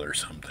fumble or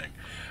something.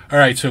 All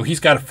right, so he's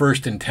got a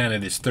 1st and 10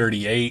 at his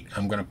 38.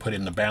 I'm going to put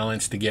in the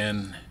balanced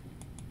again.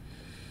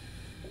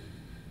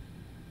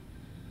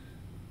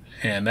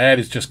 And that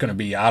is just going to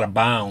be out of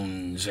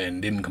bounds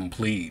and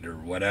incomplete or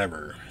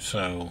whatever.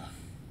 So,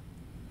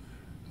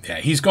 yeah,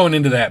 he's going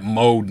into that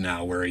mode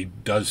now where he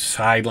does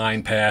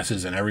sideline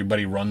passes and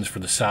everybody runs for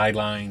the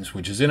sidelines,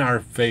 which is in our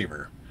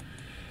favor.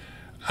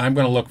 I'm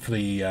going to look for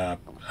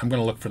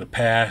the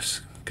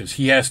pass because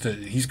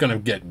he's going to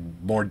get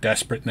more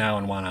desperate now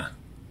and want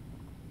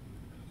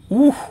to.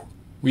 Ooh,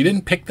 we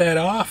didn't pick that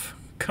off.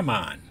 Come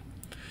on.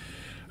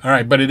 All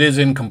right, but it is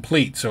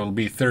incomplete, so it'll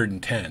be 3rd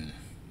and 10.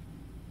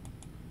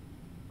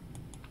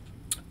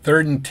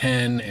 3rd and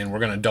 10, and we're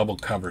going to double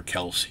cover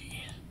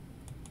Kelce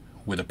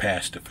with a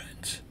pass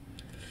defense.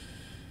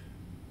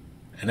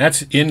 And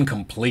that's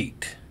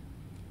incomplete.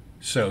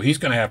 So he's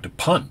going to have to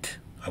punt,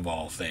 of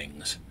all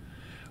things.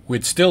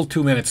 With still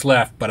 2 minutes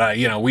left, but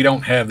we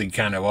don't have the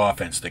kind of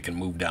offense that can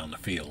move down the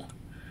field.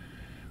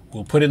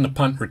 We'll put in the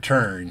punt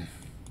return,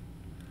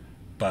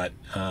 but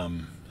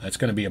that's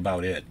going to be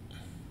about it.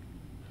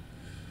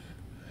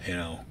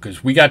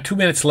 Because we got 2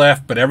 minutes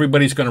left, but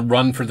everybody's going to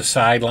run for the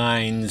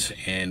sidelines,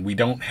 and we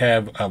don't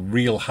have a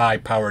real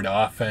high-powered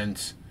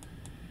offense.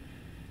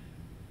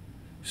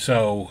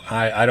 So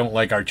I don't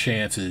like our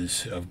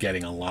chances of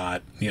getting a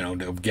lot,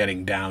 of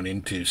getting down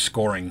into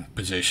scoring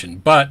position.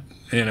 But,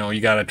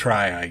 you got to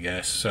try, I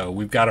guess. So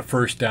we've got a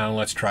 1st down.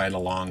 Let's try the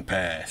long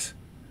pass.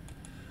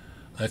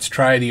 Let's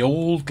try the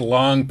old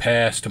long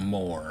pass to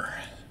Moore.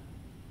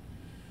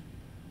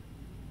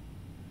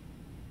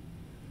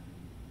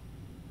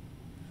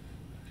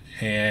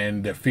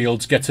 And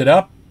Fields gets it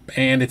up,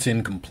 and it's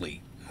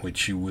incomplete,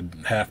 which you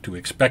would have to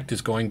expect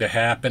is going to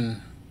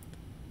happen.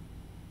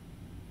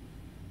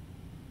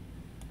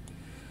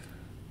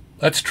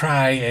 Let's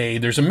try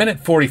there's a minute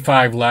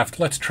 45 left.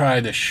 Let's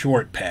try the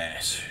short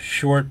pass.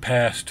 Short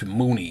pass to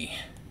Mooney.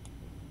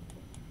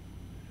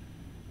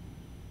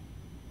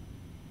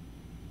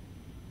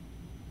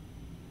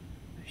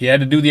 He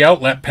had to do the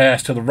outlet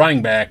pass to the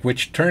running back,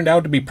 which turned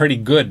out to be pretty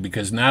good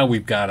because now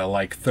we've got a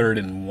 3rd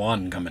and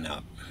 1 coming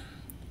up.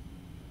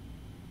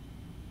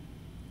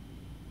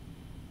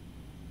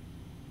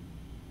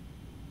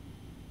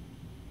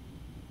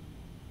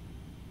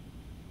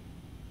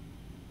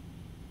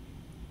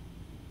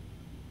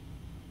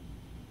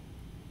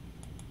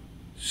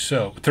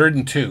 So 3rd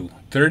and 2.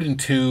 3rd and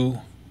 2.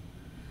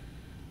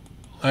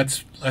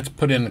 Let's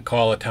put in the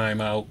call a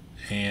timeout,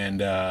 and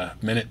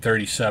minute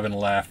 37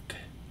 left.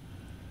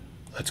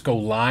 Let's go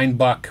line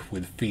buck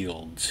with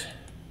Fields.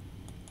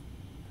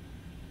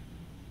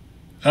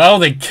 Oh,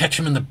 they catch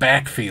him in the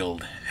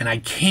backfield, and I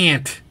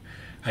can't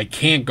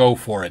go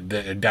for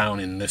it down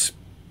in this,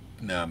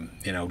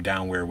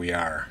 down where we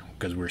are,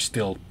 because we're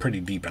still pretty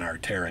deep in our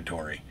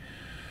territory.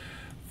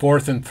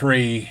 4th and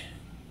 3,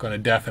 going to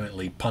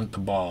definitely punt the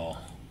ball.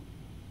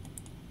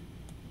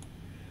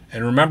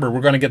 And remember,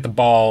 we're going to get the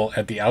ball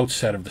at the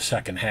outset of the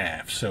second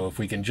half, so if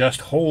we can just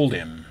hold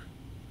him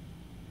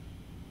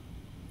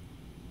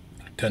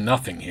to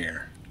nothing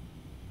here.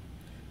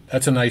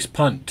 That's a nice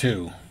punt,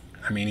 too.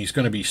 I mean, he's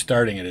going to be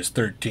starting at his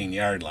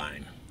 13-yard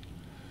line.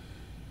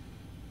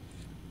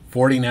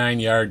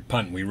 49-yard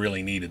punt. We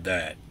really needed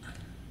that.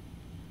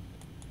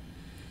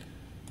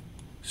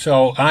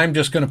 So I'm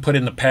just going to put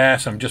in the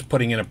pass. I'm just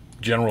putting in a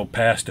general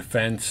pass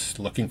defense,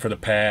 looking for the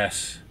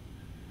pass.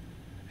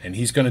 And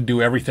he's going to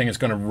do everything. It's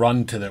going to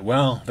run to the...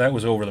 Well, that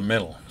was over the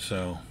middle.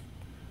 So,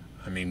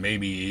 I mean,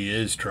 maybe he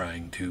is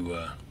trying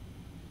to...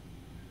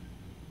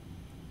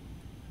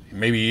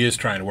 maybe he is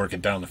trying to work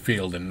it down the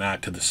field and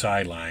not to the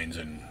sidelines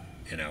and,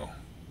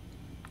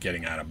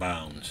 getting out of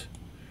bounds.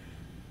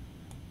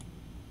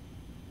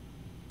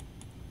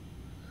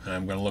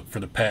 I'm going to look for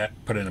the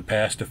put in a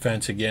pass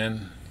defense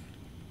again.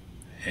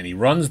 And he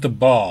runs the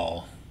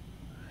ball,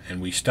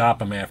 and we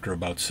stop him after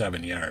about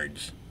 7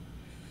 yards.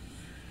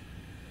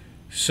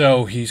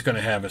 So he's going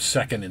to have a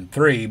 2nd and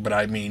 3, but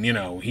I mean,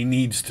 he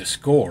needs to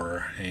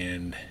score,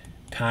 and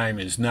time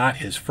is not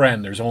his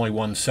friend. There's only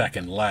 1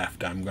 second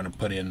left. I'm going to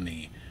put in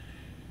the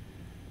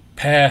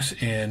pass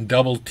and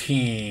double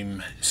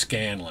team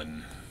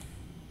Scanlon.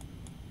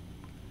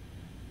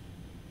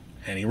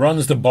 And he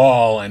runs the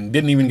ball and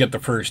didn't even get the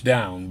first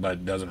down, but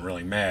it doesn't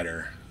really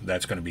matter.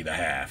 That's going to be the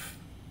half.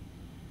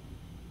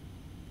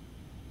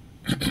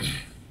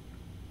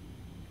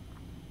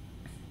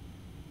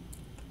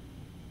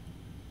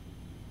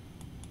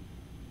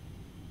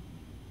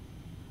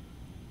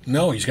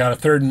 No, he's got a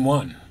 3rd and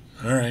 1.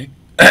 All right.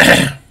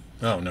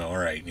 Oh, no, all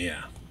right,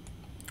 yeah.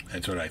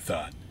 That's what I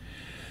thought.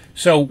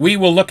 So we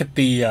will look at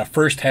the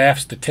first half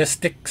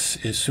statistics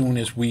as soon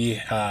as we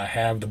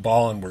have the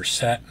ball and we're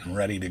set and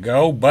ready to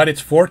go. But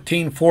it's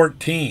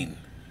 14-14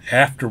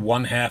 after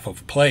 1 half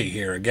of play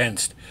here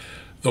against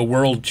the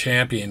world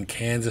champion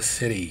Kansas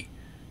City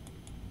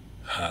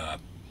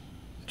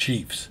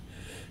Chiefs.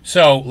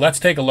 So let's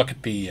take a look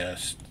at the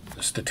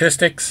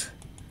statistics.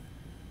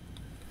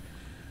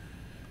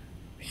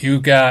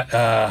 You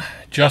got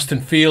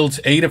Justin Fields,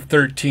 8 of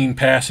 13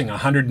 passing,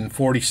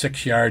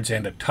 146 yards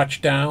and a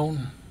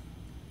touchdown.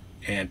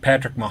 And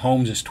Patrick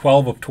Mahomes is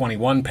 12 of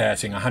 21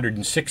 passing,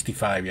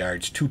 165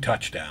 yards, 2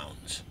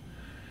 touchdowns.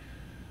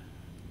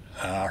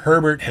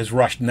 Herbert has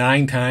rushed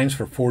 9 times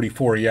for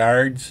 44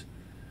 yards.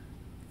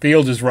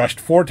 Fields has rushed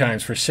 4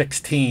 times for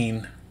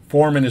 16.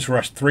 Foreman has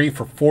rushed 3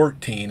 for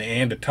 14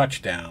 and a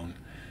touchdown.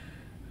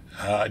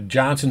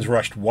 Johnson's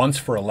rushed once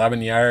for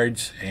 11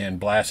 yards and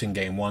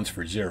Blasingame once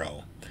for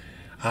 0.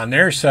 On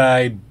their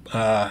side,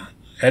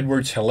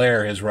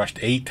 Edwards-Helaire has rushed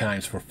 8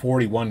 times for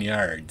 41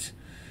 yards.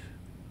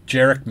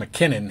 Jerick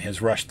McKinnon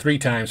has rushed 3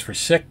 times for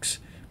 6.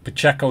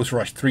 Pacheco's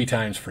rushed 3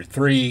 times for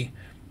 3.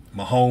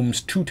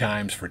 Mahomes 2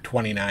 times for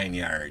 29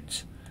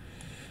 yards.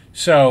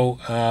 So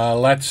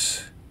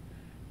let's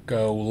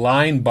go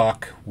line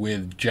buck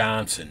with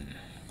Johnson,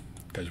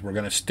 because we're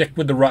going to stick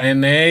with the run.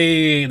 And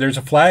there's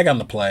a flag on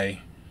the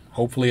play.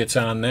 Hopefully it's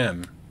on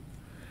them,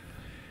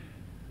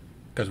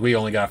 because we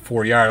only got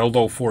 4 yards,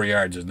 although 4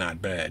 yards is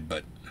not bad.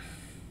 But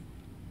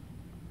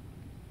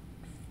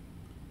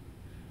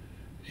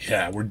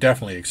yeah, we're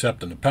definitely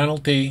accepting the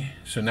penalty.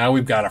 So now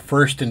we've got a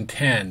 1st and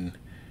 10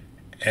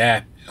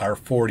 at our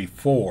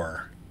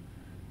 44.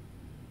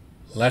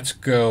 Let's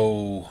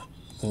go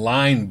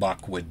line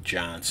buck with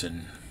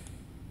Johnson.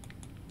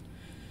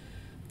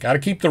 Got to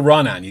keep the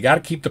run on. You got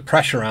to keep the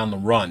pressure on the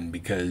run,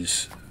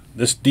 because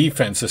this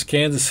defense, this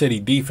Kansas City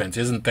defense,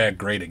 isn't that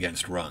great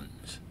against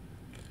runs.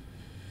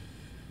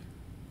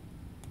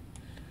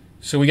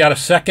 So we got a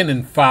 2nd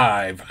and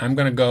 5. I'm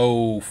going to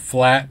go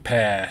flat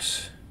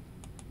pass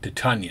to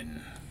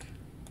Tunyon.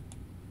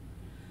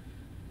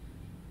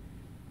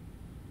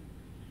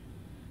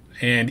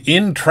 And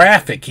in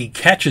traffic, he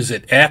catches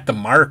it at the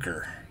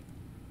marker.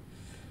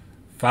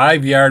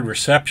 5-yard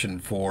reception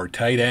for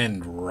tight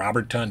end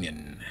Robert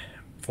Tunyon,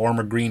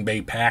 former Green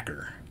Bay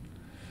Packer.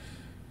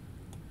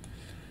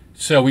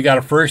 So we got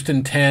a 1st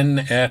and 10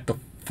 at the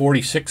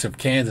 46 of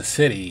Kansas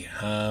City.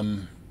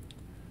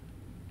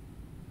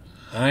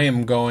 I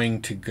am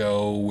going to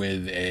go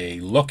with a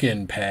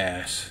look-in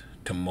pass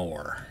to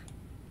Moore.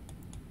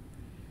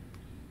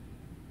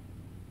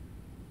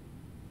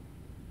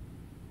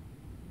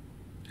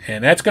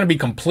 And that's going to be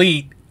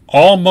complete,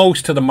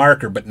 almost to the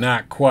marker, but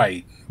not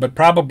quite. But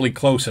probably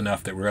close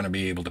enough that we're going to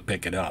be able to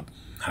pick it up,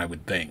 I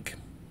would think.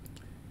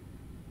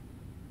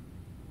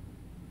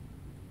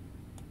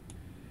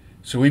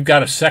 So we've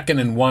got a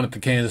 2nd and 1 at the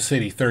Kansas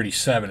City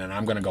 37, and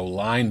I'm going to go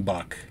line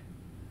buck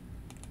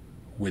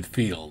with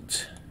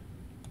Fields.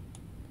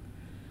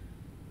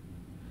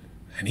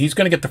 And he's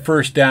going to get the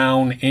first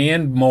down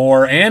and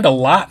more, and a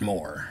lot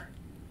more.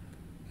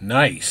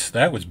 Nice.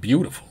 That was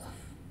beautiful.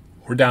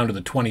 We're down to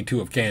the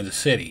 22 of Kansas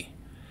City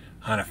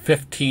on a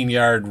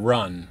 15-yard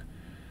run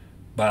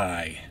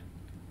by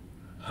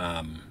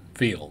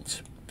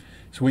Fields.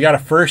 So we got a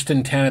 1st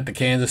and 10 at the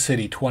Kansas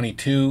City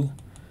 22.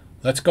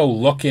 Let's go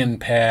look in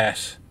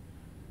pass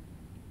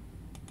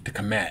to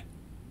Komet.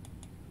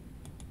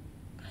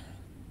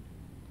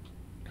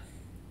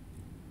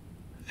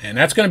 And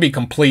that's going to be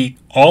complete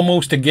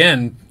almost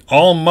again,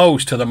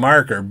 almost to the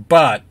marker,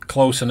 but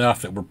close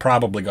enough that we're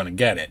probably going to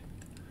get it.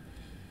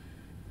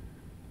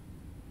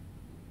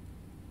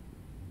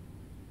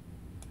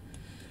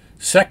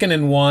 Second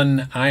and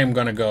 1, I am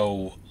going to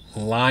go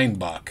line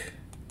buck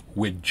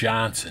with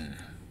Johnson.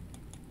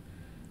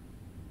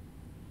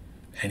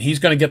 And he's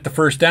going to get the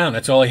 1st down.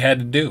 That's all he had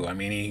to do. I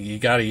mean, he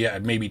got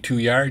maybe 2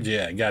 yards.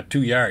 Yeah, he got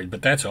 2 yards,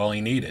 but that's all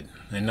he needed.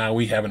 And now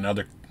we have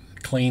another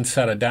clean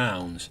set of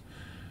downs.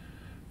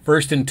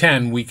 1st and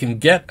 10, we can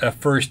get a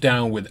 1st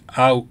down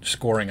without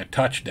scoring a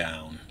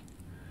touchdown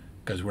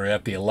because we're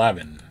at the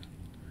 11.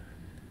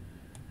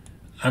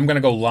 I'm going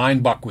to go line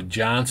buck with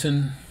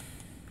Johnson.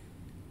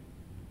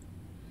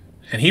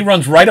 And he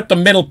runs right up the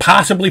middle,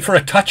 possibly for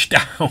a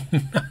touchdown.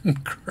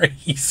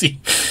 Crazy.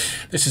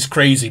 This is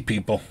crazy,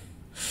 people.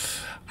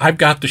 I've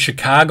got the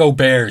Chicago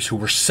Bears, who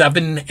were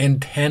 7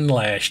 and 10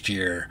 last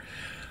year,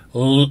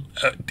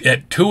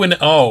 at 2 and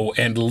 0,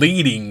 and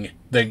leading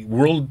the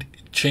world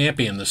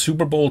champion, the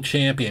Super Bowl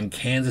champion,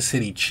 Kansas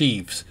City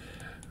Chiefs,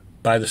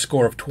 by the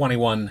score of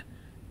 21-14,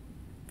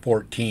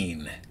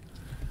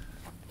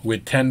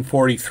 with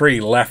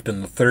 10:43 left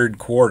in the 3rd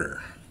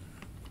quarter.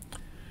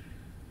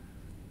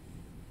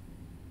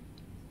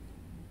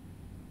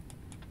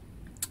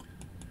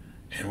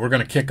 And we're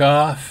going to kick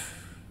off.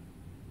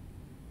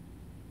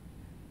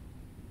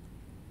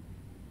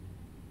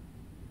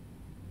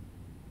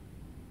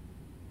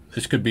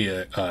 This could be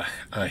a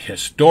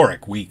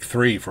historic week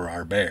 3 for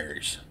our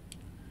Bears.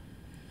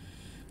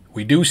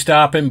 We do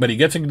stop him, but he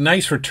gets a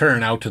nice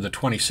return out to the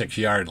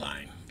 26-yard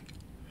line.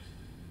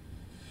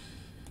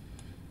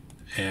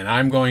 And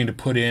I'm going to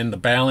put in the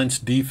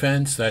balanced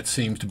defense. That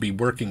seems to be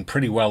working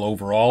pretty well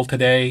overall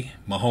today.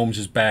 Mahomes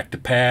is back to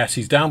pass.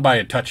 He's down by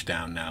a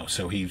touchdown now,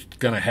 so he's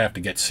going to have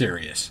to get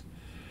serious.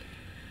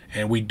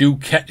 And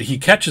he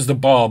catches the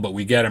ball, but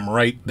we get him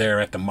right there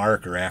at the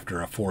marker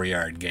after a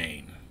 4-yard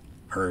gain.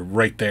 Or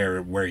right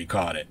there where he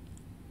caught it.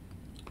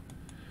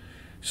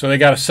 So they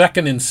got a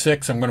 2nd and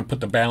 6. I'm going to put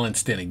the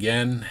balanced in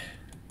again.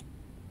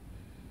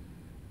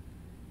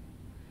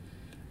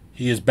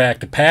 He is back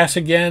to pass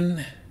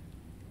again.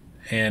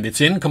 And it's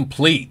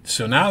incomplete.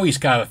 So now he's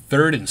got a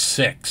 3rd and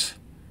 6.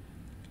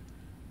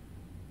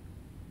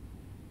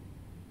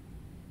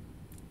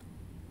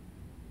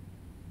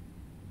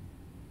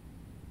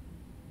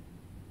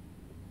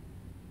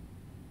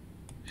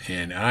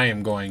 And I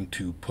am going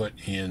to put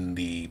in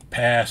the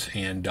pass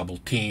and double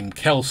team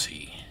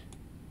Kelce.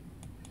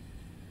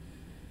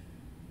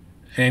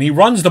 And he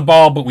runs the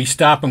ball, but we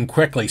stop him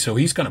quickly, so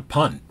he's going to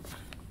punt.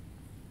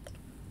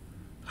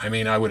 I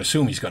mean, I would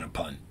assume he's going to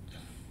punt.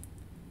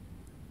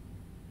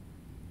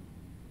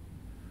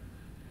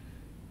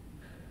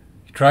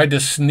 He tried to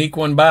sneak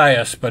one by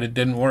us, but it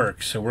didn't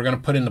work. So we're going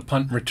to put in the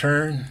punt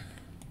return.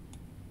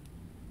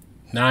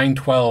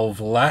 9:12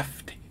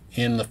 left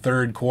in the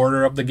 3rd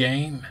quarter of the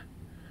game,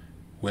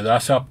 with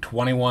us up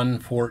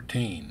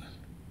 21-14.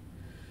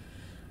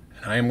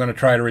 And I am going to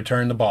try to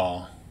return the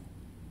ball.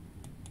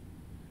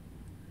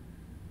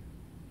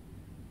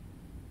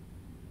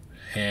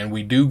 And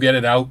we do get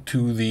it out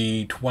to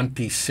the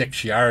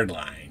 26-yard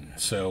line.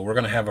 So we're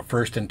going to have a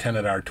 1st and 10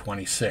 at our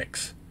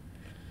 26.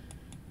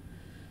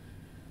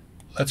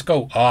 Let's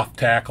go off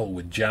tackle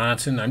with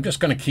Johnson. I'm just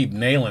going to keep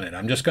nailing it.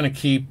 I'm just going to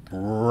keep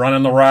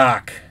running the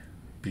rock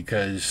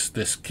because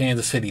this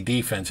Kansas City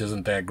defense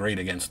isn't that great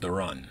against the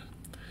run.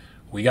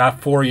 We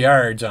got 4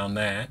 yards on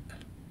that.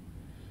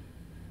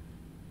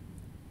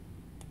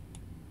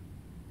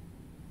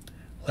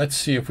 Let's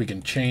see if we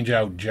can change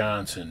out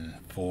Johnson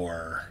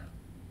for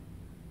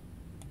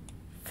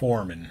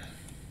Foreman.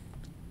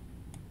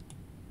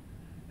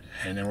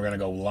 And then we're going to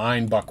go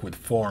line buck with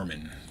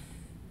Foreman.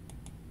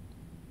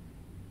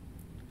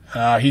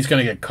 He's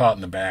going to get caught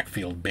in the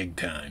backfield big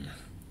time.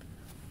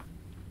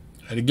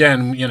 And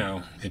again, you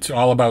know, it's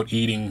all about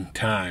eating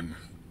time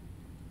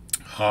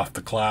off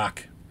the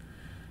clock.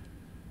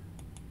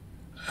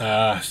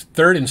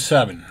 3rd and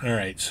 7. All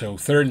right, so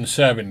 3rd and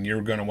 7,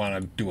 you're going to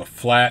want to do a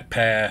flat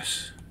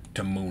pass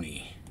to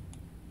Mooney.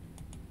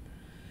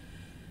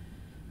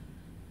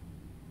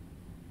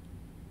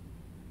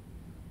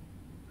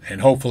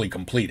 And hopefully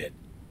complete it.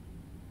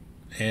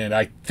 And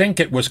I think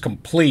it was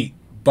complete,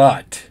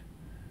 but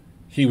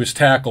he was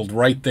tackled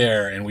right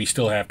there, and we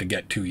still have to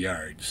get 2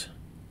 yards.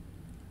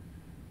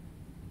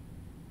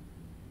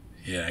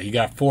 Yeah, he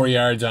got 4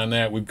 yards on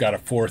that. We've got a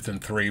 4th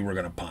and 3. We're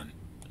going to punt.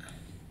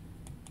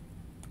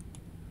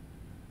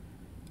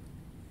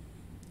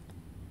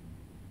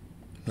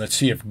 Let's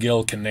see if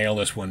Gill can nail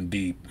this one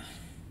deep.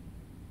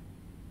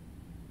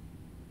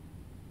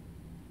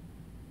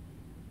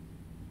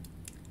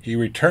 He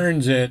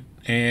returns it,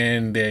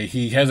 and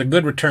he has a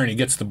good return. He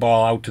gets the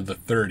ball out to the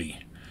 30.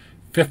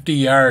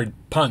 50-yard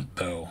punt,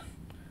 though,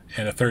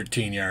 and a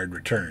 13-yard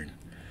return.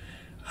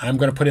 I'm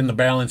going to put in the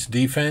balanced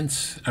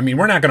defense. I mean,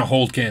 we're not going to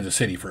hold Kansas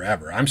City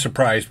forever. I'm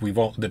surprised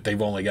that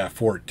they've only got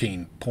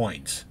 14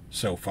 points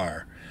so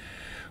far.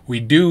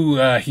 We do.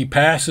 He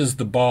passes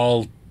the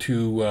ball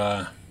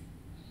to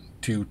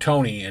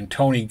Tony, and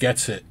Tony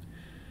gets it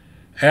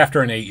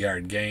after an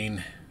 8-yard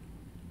gain.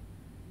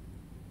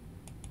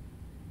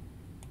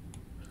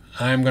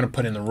 I'm going to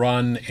put in the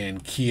run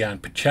and key on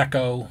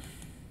Pacheco.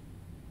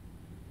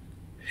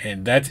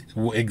 And that's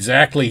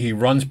exactly, he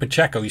runs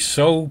Pacheco. He's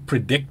so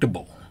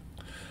predictable.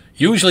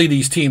 Usually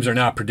these teams are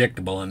not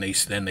predictable, and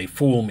they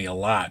fool me a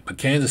lot. But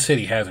Kansas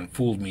City hasn't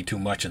fooled me too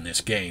much in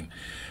this game,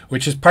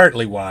 which is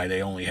partly why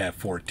they only have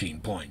 14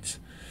 points.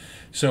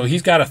 So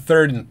he's got a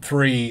 3rd and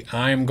 3.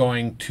 I'm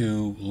going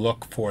to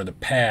look for the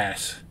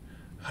pass,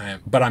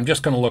 but I'm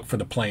just going to look for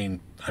the plane.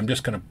 I'm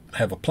just going to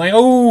have a plane.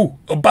 Oh,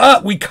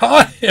 but we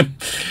caught him.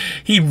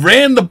 He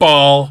ran the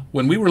ball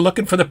when we were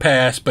looking for the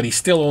pass, but he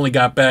still only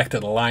got back to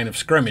the line of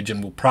scrimmage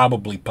and will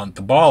probably punt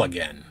the ball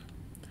again.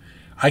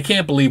 I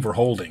can't believe we're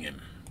holding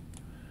him.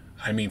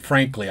 I mean,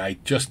 frankly, I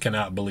just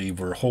cannot believe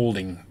we're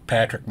holding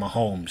Patrick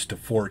Mahomes to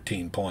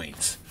 14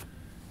 points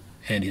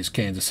and his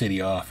Kansas City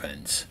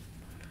offense.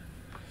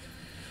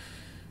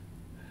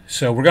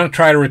 So we're going to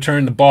try to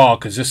return the ball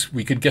because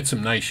we could get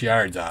some nice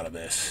yards out of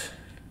this.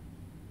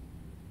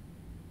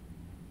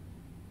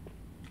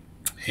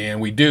 And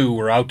we do.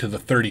 We're out to the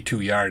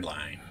 32-yard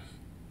line.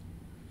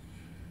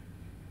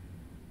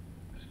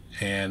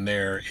 And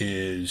there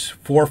is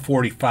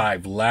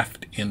 4:45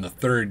 left in the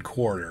 3rd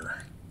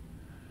quarter.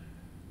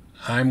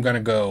 I'm going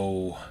to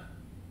go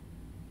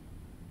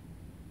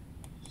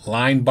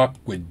line buck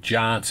with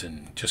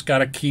Johnson. Just got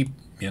to keep,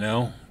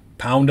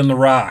 pounding the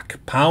rock.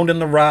 Pounding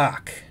the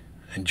rock.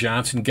 And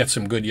Johnson gets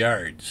some good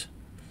yards.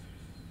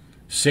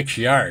 6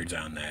 yards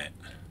on that.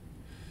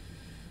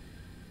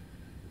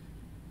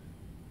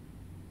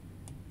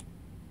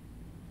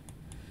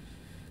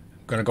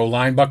 I'm going to go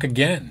line buck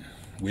again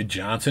with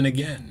Johnson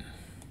again.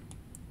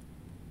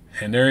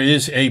 And there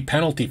is a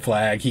penalty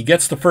flag. He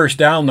gets the first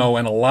down, though,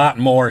 and a lot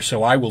more,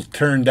 so I will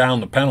turn down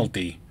the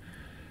penalty.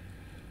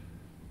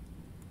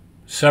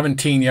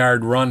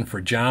 17-yard run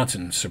for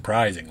Johnson,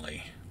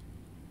 surprisingly.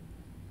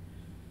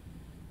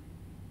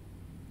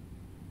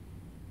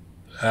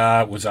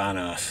 It was on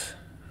us.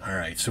 All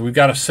right, so we've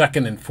got a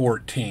 2nd and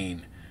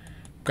 14.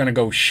 I'm going to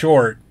go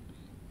short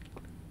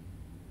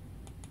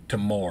to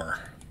Moore.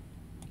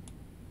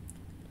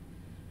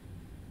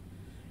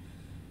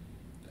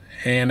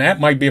 And that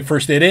might be a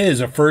first. It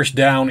is a first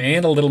down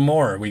and a little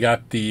more. We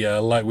got we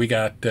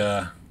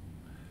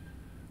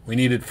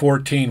needed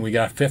 14. We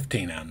got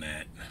 15 on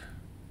that.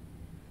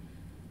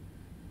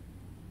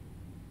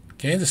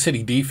 Kansas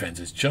City defense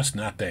is just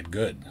not that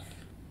good.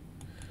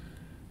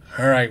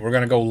 All right, we're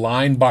going to go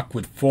line buck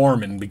with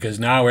Foreman because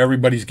now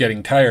everybody's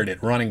getting tired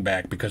at running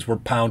back because we're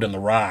pounding the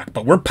rock.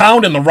 But we're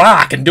pounding the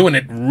rock and doing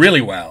it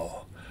really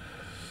well.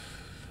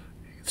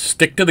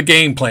 Stick to the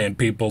game plan,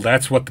 people.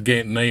 That's what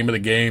the name of the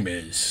game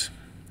is.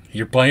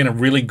 You're playing a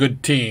really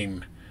good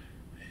team.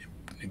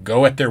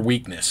 Go at their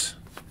weakness.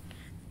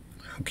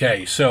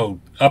 Okay, so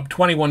up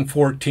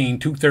 21-14,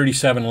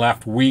 2:37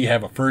 left. We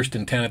have a 1st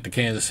and 10 at the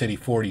Kansas City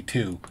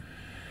 42.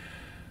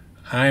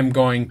 I'm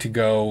going to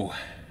go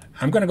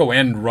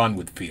end run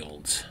with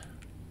Fields.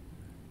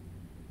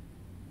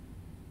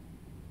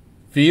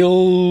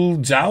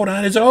 Fields out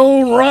on his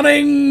own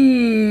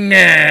running,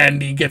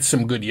 and he gets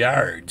some good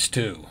yards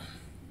too.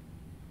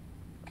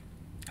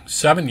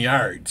 7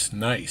 yards,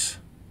 nice.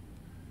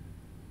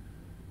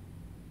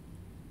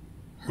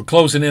 We're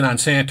closing in on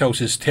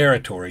Santos'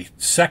 territory.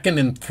 2nd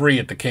and 3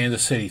 at the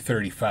Kansas City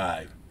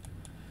 35.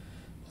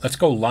 Let's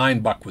go line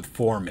buck with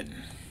Foreman.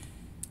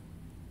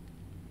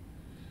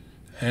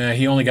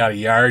 He only got a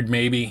yard,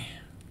 maybe.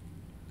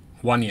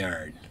 1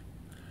 yard.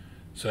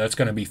 So that's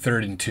going to be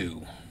 3rd and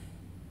 2.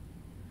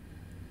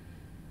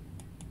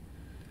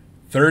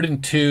 3rd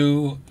and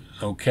 2.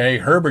 Okay,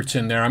 Herbert's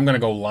in there. I'm going to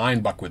go line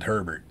buck with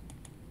Herbert.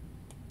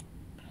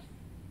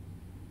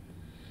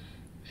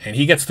 And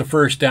he gets the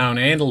first down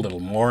and a little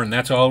more, and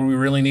that's all we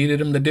really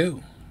needed him to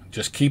do.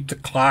 Just keep the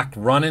clock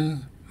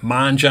running,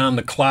 mange on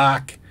the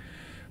clock,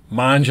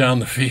 mange on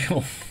the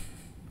field.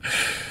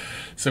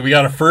 So we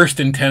got a 1st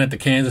and 10 at the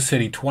Kansas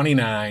City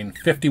 29,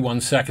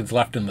 51 seconds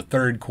left in the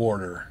 3rd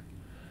quarter.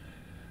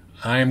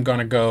 I am going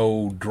to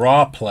go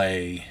draw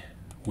play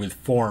with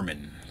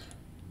Foreman.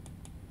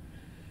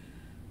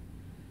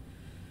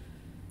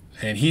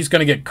 And he's going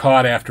to get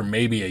caught after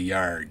maybe a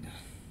yard.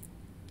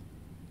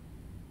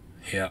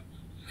 Yep.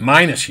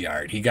 Minus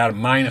yard. He got a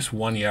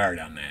 -1 yard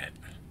on that.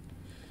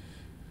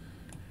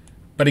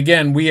 But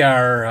again, we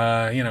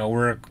are,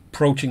 we're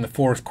approaching the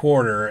 4th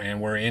quarter,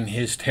 and we're in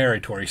his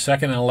territory.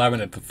 2nd and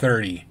 11 at the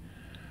 30.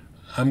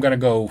 I'm going to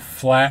go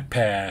flat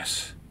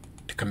pass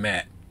to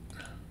Komet.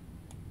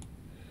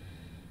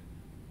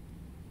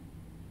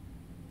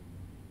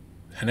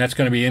 And that's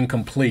going to be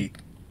incomplete.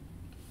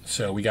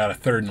 So we got a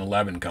 3rd and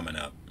 11 coming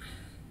up.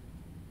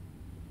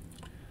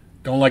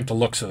 Don't like the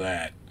looks of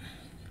that.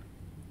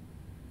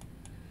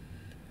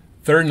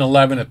 3rd and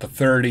 11 at the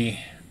 30.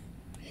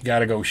 You got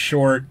to go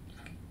short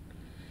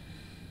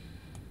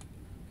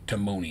to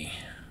Mooney.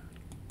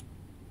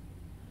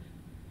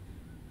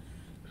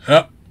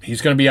 Oh,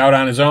 he's going to be out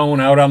on his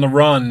own, out on the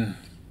run.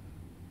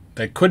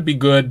 That could be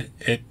good.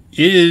 It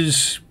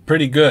is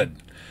pretty good.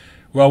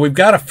 Well, we've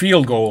got a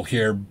field goal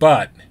here,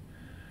 but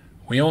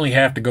we only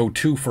have to go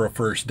 2 for a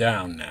first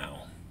down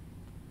now.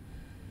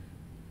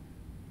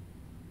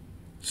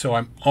 So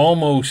I'm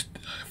almost,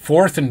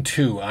 4th and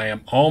 2, I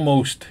am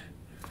almost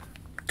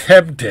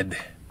tempted.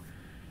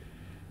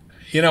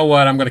 You know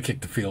what? I'm going to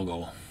kick the field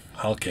goal.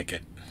 I'll kick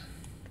it.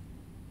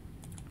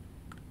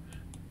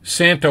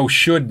 Santos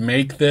should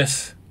make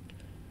this,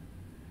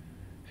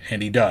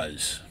 and he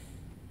does.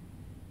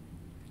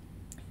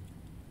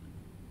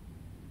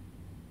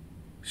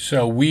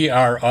 So we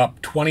are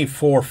up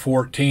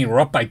 24-14. We're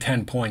up by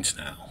 10 points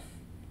now.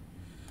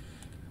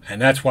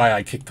 And that's why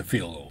I kicked the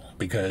field goal,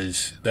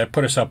 because that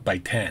put us up by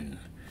 10.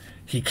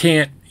 He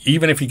can't,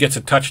 even if he gets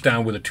a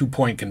touchdown with a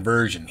 2-point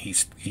conversion, he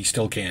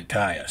still can't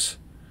tie us.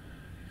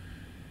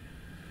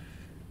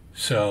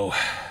 So,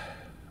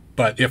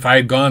 but if I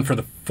had gone for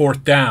the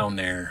 4th down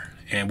there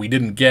and we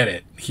didn't get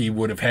it, he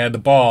would have had the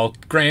ball,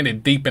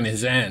 granted deep in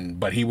his end,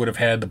 but he would have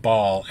had the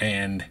ball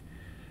and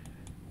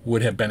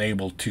would have been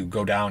able to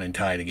go down and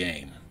tie the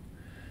game.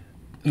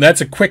 That's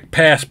a quick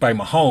pass by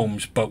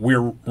Mahomes, but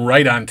we're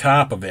right on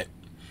top of it,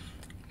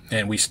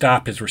 and we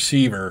stop his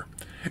receiver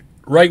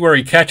right where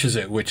he catches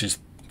it, which is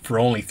for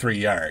only 3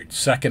 yards.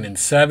 2nd and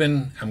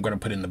 7, I'm going to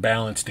put in the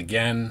balanced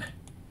again.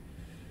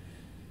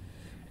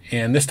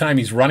 And this time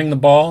he's running the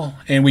ball,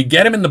 and we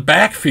get him in the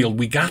backfield.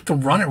 We got the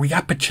runner. We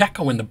got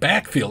Pacheco in the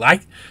backfield.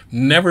 I've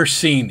never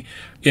seen,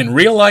 in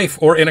real life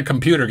or in a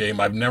computer game,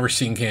 I've never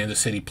seen Kansas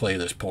City play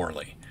this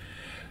poorly.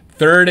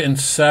 3rd and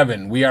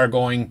 7, we are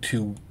going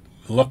to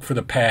look for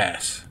the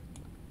pass.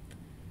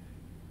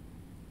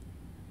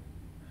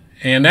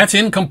 And that's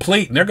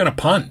incomplete, and they're going to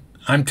punt.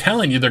 I'm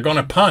telling you, they're going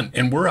to punt,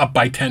 and we're up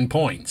by 10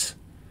 points.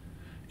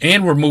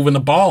 And we're moving the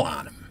ball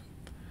on him.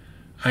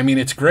 I mean,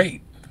 it's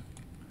great.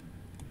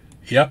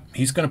 Yep,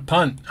 he's going to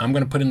punt. I'm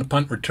going to put in the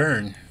punt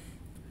return.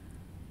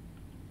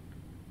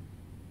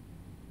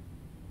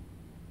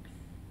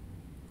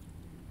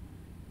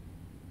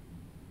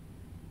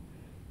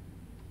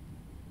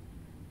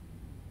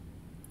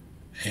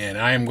 And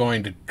I am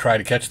going to try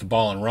to catch the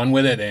ball and run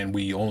with it, and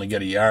we only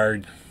get a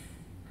yard.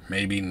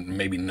 Maybe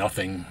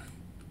nothing.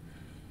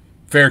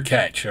 Fair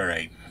catch. All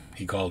right.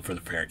 He called for the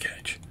fair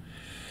catch.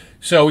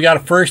 So we got a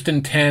 1st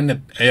and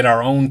 10 at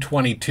our own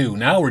 22.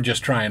 Now we're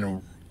just trying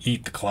to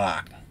eat the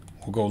clock.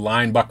 We'll go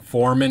line buck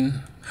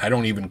Foreman. I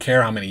don't even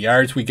care how many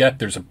yards we get.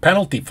 There's a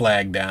penalty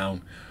flag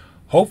down.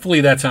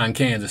 Hopefully that's on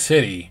Kansas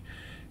City,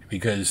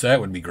 because that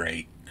would be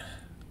great.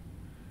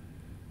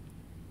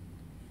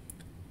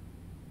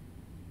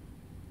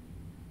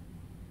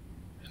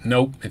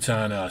 Nope, it's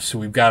on us. So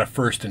we've got a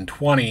 1st and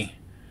 20.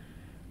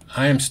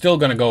 I am still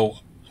going to go,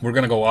 we're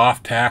going to go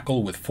off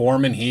tackle with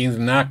Foreman. He's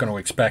not going to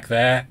expect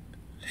that.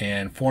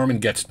 And Foreman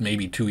gets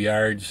maybe 2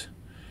 yards.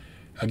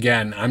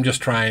 Again, I'm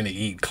just trying to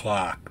eat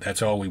clock.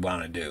 That's all we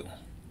want to do.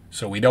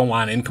 So we don't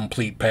want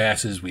incomplete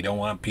passes. We don't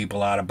want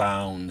people out of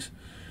bounds.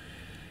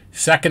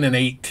 2nd and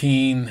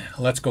 18.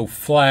 Let's go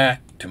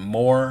flat to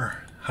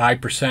more high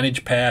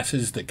percentage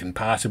passes that can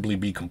possibly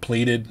be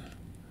completed.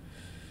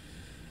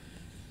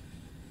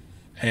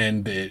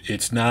 And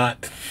it's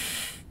not.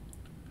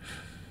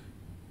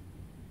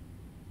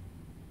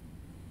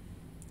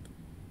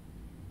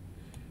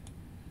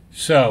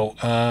 So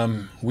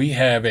we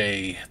have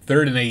a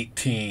 3rd and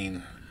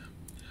 18.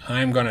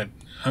 I'm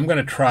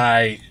gonna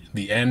try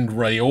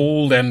the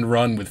old end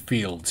run with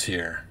Fields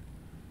here.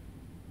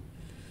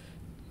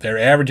 Their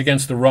average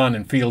against the run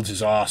and Fields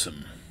is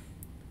awesome.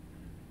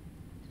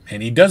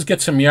 And he does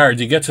get some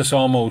yards. He gets us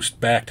almost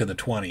back to the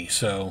 20.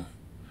 So,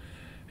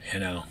 you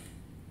know.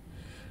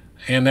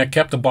 And that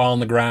kept the ball on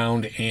the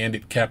ground, and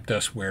it kept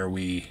us where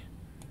we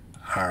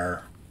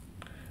are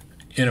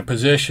in a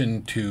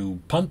position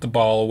to punt the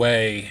ball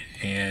away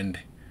and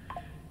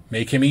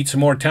make him eat some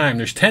more time.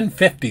 There's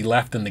 10:50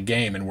 left in the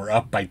game, and we're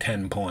up by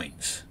 10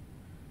 points.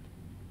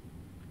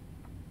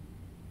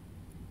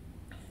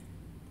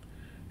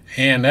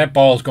 And that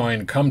ball is going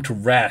to come to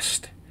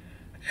rest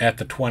at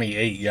the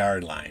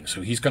 28-yard line.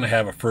 So he's going to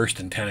have a 1st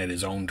and 10 at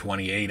his own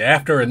 28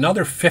 after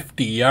another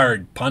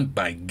 50-yard punt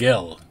by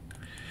Gill.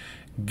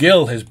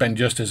 Gill has been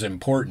just as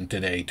important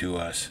today to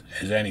us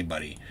as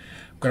anybody.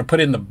 I'm going to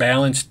put in the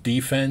balanced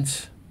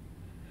defense,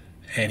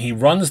 and he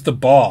runs the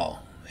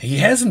ball. He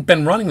hasn't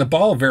been running the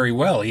ball very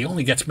well. He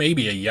only gets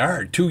maybe a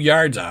yard, 2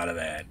 yards out of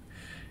that.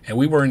 And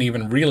we weren't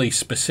even really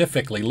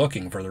specifically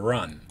looking for the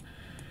run.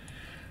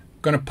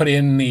 I'm going to put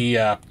in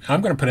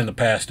the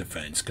pass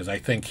defense, because I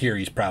think here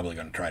he's probably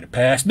going to try to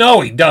pass.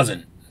 No, he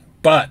doesn't.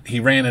 But he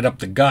ran it up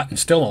the gut and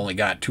still only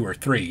got 2 or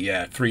 3.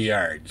 Yeah, 3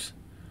 yards.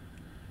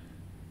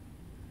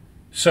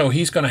 So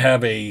he's going to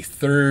have a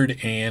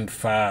 3rd and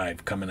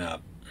 5 coming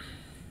up.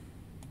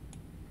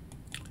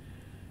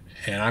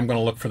 And I'm going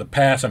to look for the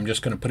pass. I'm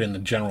just going to put in the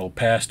general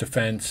pass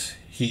defense.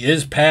 He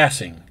is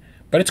passing,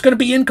 but it's going to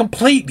be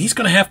incomplete. He's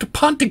going to have to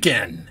punt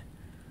again.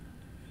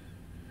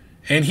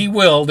 And he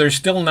will. There's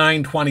still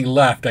 9:20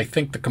 left. I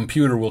think the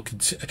computer will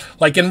consider.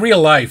 Like in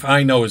real life,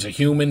 I know as a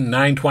human,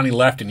 9:20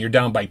 left and you're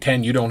down by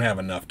 10, you don't have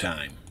enough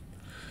time.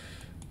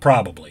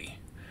 Probably.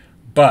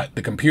 But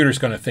the computer's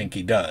going to think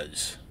he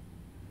does.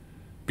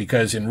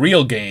 Because in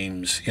real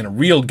games, in a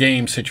real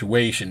game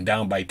situation,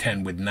 down by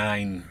 10 with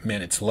 9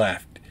 minutes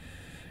left,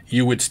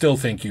 you would still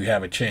think you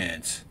have a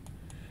chance,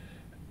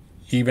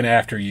 even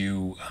after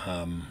you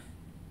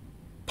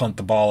punt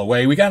the ball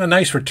away. We got a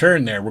nice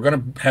return there. We're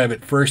going to have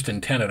it 1st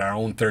and 10 at our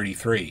own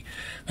 33.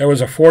 There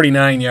was a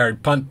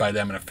 49-yard punt by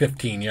them and a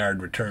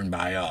 15-yard return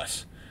by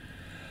us.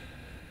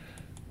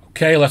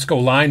 Okay, let's go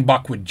line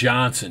buck with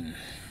Johnson.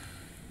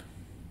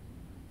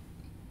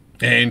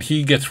 And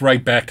he gets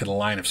right back to the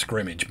line of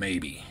scrimmage,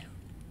 maybe.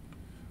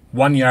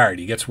 1 yard.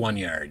 He gets 1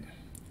 yard.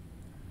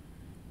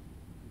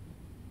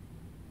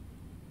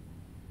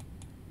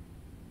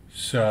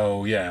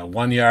 So, yeah,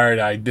 1 yard.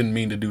 I didn't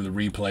mean to do the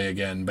replay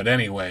again. But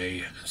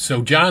anyway,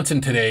 so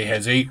Johnson today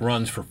has 8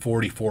 runs for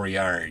 44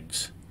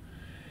 yards.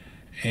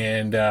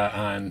 And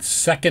on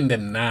 2nd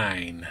and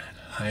 9,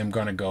 I am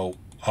going to go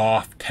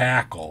off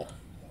tackle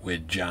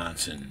with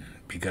Johnson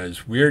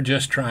because we're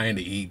just trying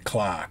to eat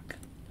clock.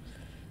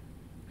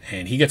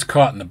 And he gets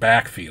caught in the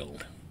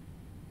backfield.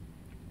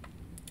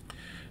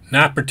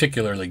 Not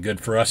particularly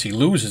good for us. He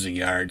loses a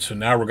yard, so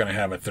now we're going to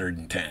have a 3rd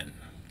and 10.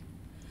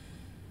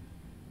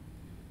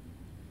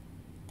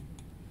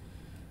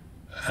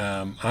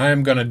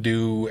 I'm going to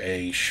do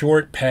a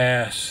short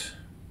pass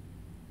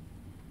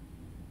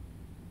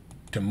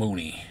to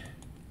Mooney.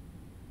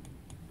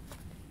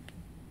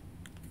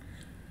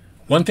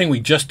 One thing we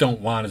just don't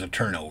want is a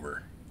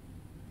turnover.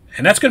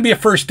 And that's going to be a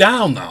 1st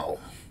down, though.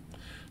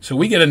 So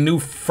we get a new,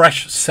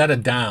 fresh set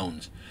of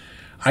downs.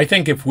 I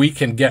think if we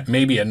can get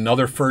maybe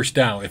another 1st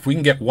down, if we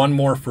can get one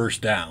more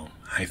 1st down,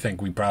 I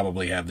think we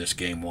probably have this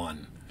game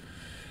won.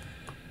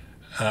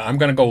 I'm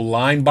going to go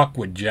line buck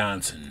with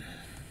Johnson.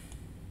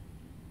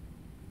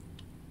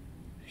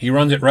 He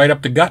runs it right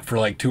up the gut for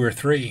like 2 or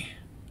 3.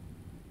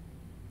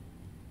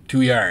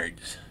 2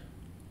 yards.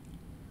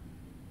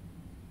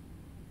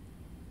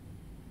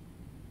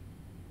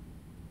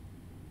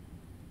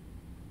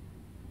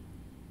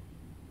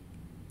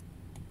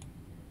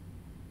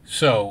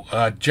 So,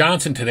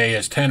 Johnson today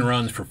has 10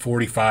 runs for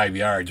 45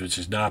 yards, which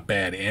is not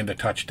bad, and a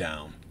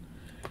touchdown.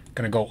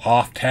 Going to go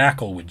off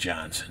tackle with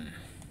Johnson.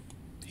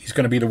 He's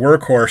going to be the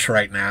workhorse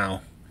right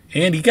now.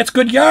 And he gets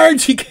good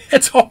yards. He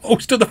gets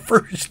almost to the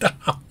 1st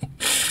down.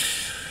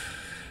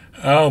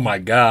 Oh, my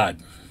God.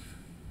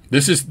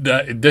 This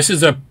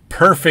is a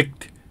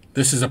perfect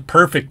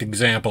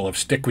example of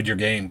stick with your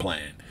game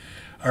plan.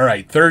 All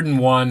right, 3rd and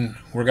 1.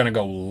 We're going to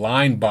go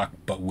line buck,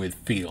 but with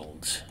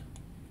Fields.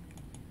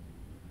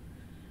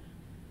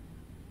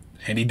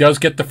 And he does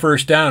get the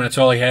 1st down. That's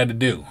all he had to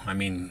do. I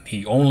mean,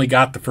 he only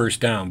got the 1st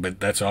down, but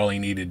that's all he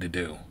needed to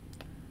do.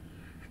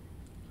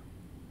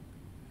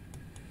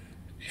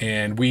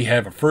 And we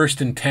have a 1st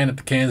and 10 at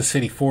the Kansas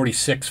City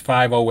 46,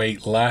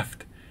 5:08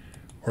 left.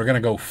 We're going to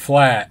go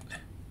flat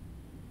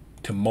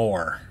to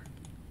Moore.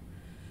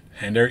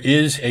 And there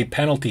is a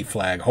penalty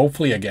flag,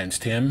 hopefully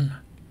against him.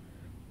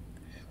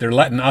 They're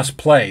letting us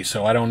play,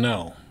 so I don't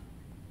know.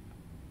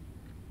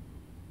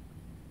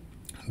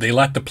 They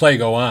let the play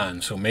go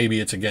on, so maybe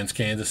it's against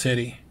Kansas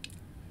City.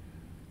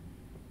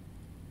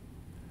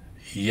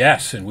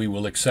 Yes, and we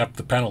will accept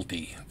the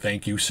penalty.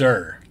 Thank you,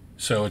 sir.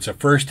 So it's a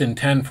 1st and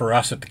 10 for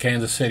us at the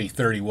Kansas City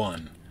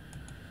 31.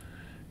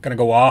 Going to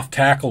go off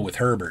tackle with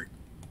Herbert.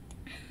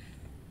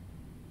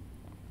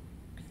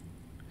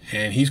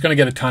 And he's going to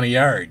get a ton of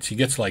yards. He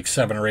gets like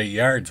 7 or 8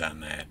 yards on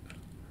that.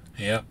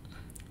 Yep.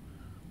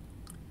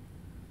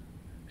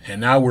 And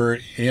now we're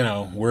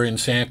in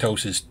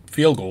Santos's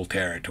field goal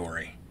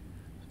territory.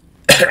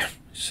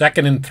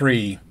 2nd and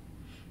 3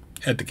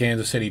 at the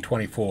Kansas City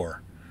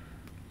 24.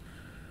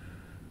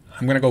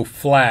 I'm going to go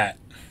flat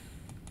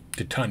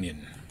to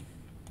Tunyon.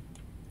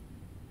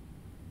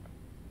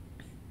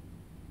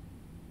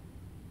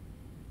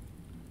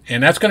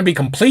 And that's going to be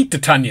complete to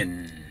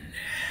Tunyon.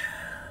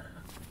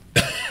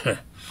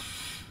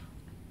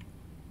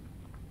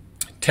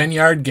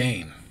 10-yard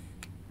gain.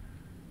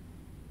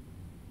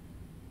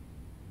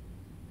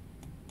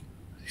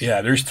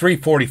 Yeah, there's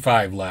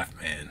 3:45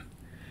 left, man.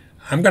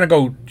 I'm going to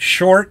go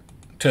short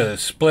to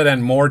split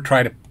end more,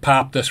 try to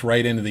pop this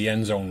right into the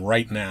end zone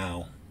right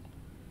now.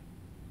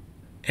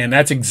 And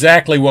that's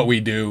exactly what we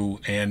do.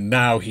 And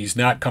now he's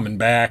not coming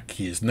back.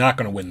 He is not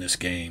going to win this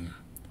game.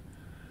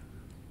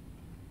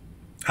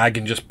 I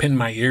can just pin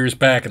my ears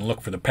back and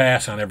look for the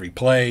pass on every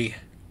play.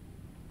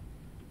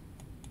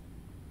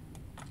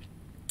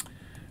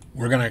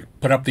 We're going to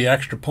put up the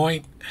extra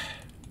point.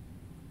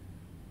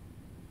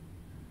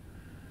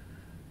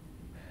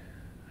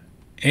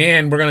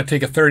 And we're going to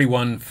take a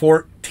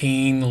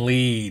 31-14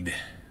 lead.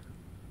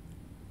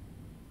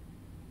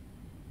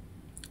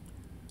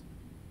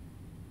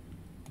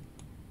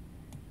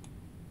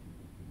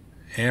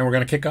 And we're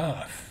going to kick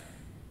off.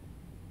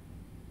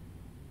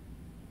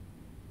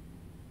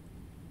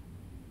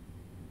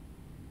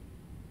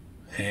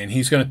 And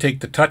he's going to take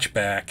the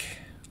touchback.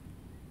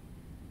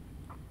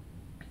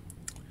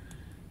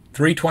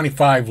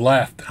 3:25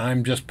 left.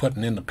 I'm just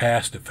putting in the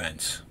pass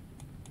defense.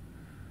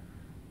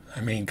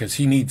 I mean, because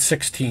he needs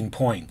 16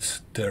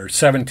 points, or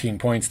 17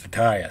 points to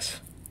tie us.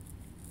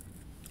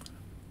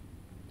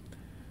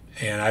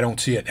 And I don't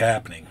see it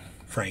happening,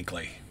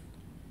 frankly.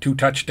 2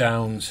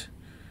 touchdowns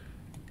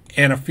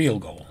and a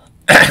field goal.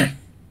 I'm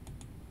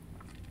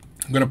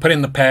going to put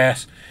in the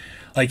pass.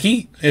 Like,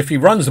 if he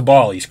runs the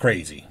ball, he's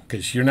crazy,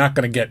 because you're not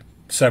going to get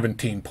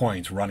 17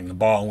 points running the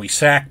ball. And we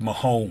sack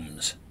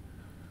Mahomes.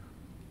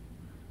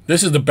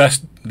 This is the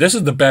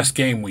best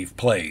game we've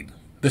played.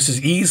 This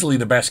is easily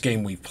the best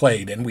game we've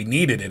played, and we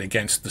needed it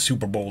against the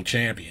Super Bowl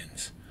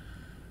champions.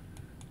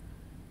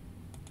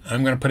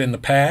 I'm going to put in the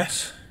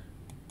pass.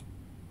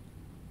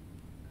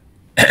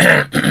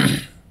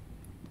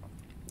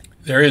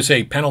 There is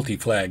a penalty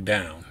flag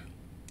down.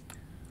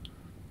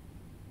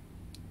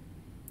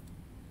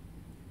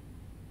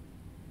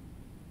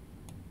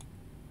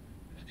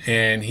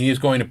 And he is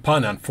going to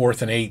punt on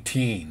 4th and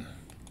 18.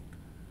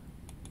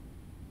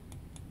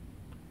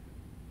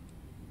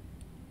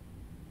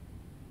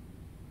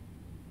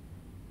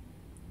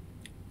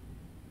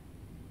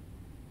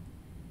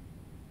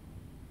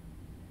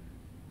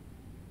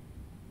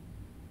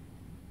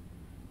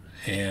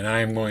 And I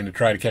am going to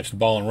try to catch the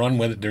ball and run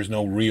with it. There's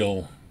no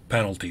real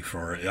penalty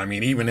for it. I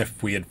mean, even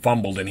if we had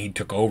fumbled and he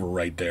took over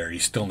right there,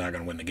 he's still not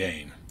going to win the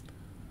game.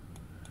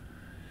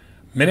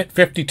 Minute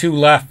 52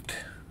 left.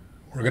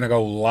 We're going to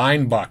go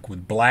line buck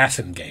with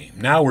Blasingame.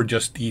 Now we're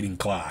just eating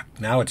clock.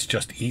 Now it's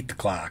just eat the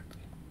clock.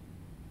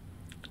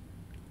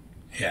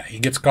 Yeah, he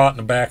gets caught in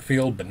the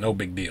backfield, but no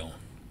big deal.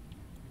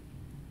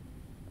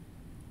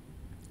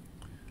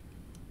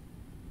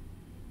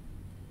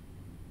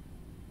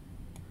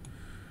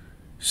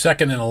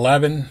 Second and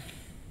 11.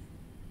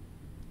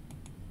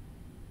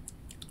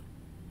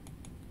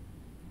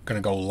 Going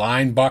to go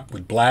line buck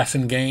with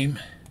Blasingame.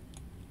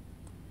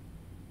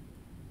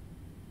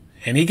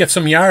 And he gets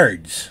some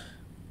yards.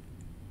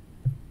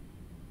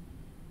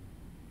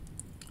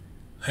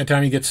 That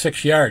time he gets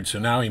 6 yards, so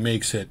now he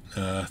makes it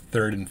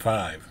 3rd and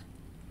 5.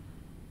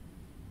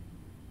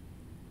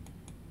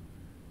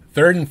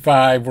 3rd and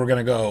 5, we're going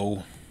to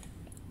go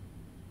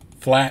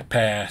flat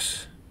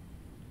pass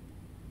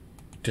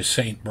to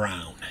St.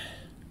 Brown.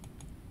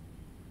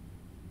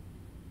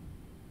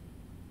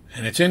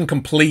 And it's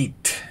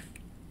incomplete.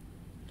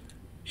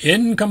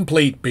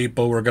 Incomplete,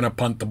 people. We're going to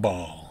punt the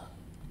ball.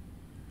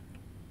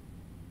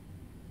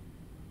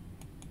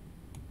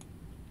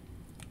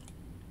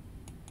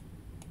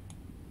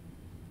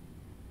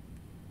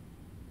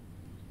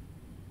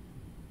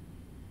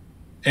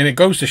 And it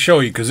goes to show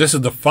you, because this is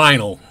the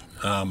final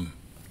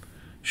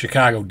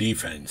Chicago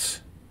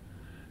defense.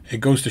 It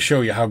goes to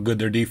show you how good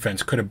their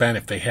defense could have been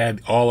if they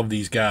had all of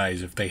these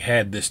guys, if they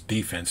had this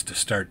defense to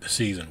start the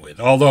season with.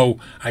 Although,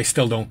 I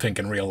still don't think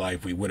in real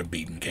life we would have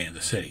beaten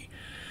Kansas City.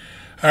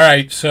 All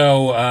right,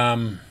 so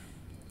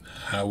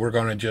we're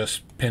going to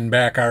just pin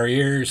back our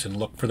ears and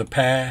look for the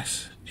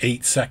pass.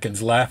 8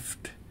 seconds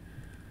left.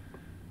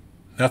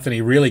 Nothing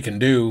he really can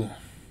do.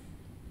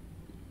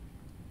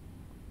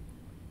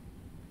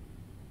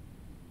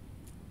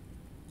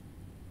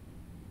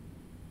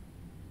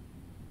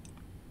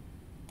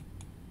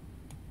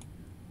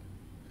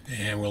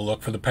 And we'll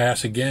look for the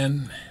pass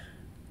again.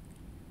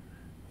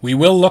 We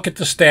will look at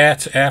the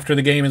stats after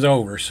the game is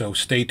over, so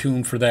stay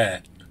tuned for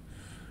that.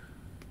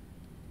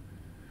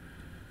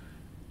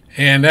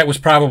 And that was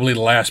probably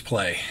the last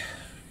play.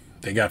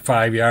 They got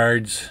 5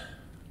 yards.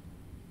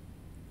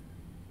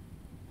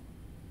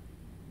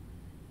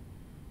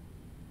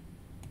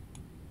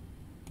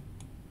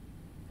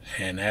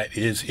 And that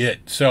is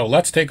it. So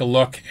let's take a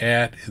look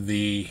at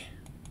the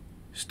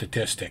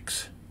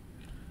statistics.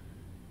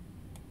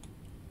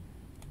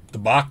 The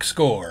box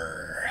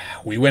score.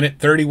 We win at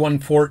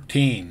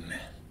 31-14.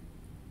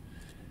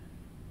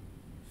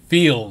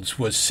 Fields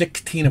was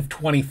 16 of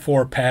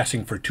 24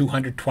 passing for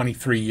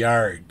 223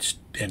 yards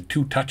and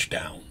 2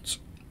 touchdowns.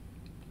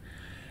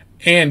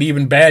 And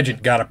even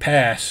Badgett got a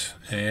pass,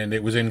 and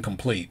it was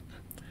incomplete.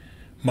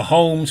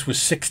 Mahomes was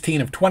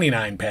 16 of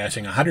 29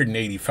 passing,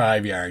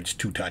 185 yards,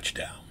 2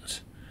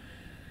 touchdowns.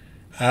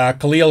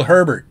 Khalil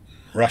Herbert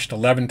rushed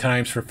 11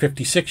 times for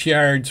 56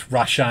 yards.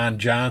 Rashawn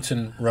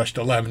Johnson rushed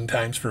 11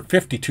 times for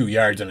 52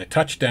 yards and a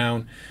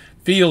touchdown.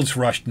 Fields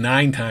rushed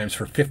 9 times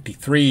for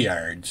 53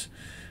 yards.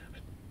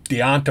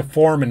 Deonta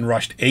Foreman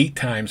rushed 8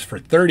 times for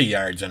 30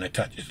 yards and a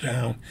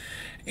touchdown.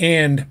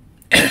 And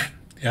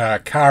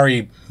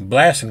Kari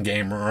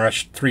Blasingame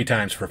rushed 3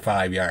 times for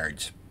 5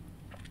 yards.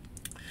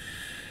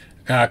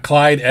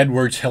 Clyde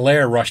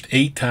Edwards-Hilaire rushed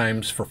 8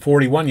 times for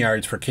 41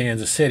 yards for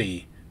Kansas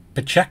City.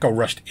 Pacheco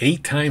rushed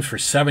 8 times for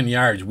 7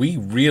 yards. We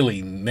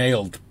really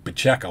nailed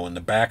Pacheco in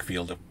the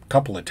backfield a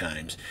couple of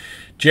times.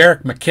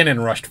 Jerick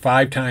McKinnon rushed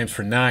 5 times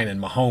for 9,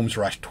 and Mahomes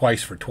rushed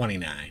twice for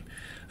 29.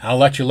 I'll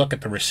let you look at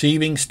the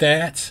receiving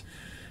stats.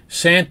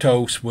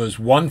 Santos was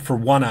 1 for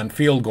 1 on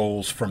field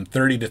goals from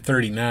 30 to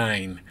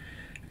 39,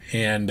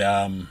 and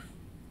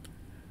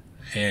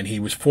and he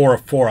was 4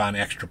 of 4 on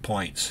extra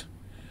points.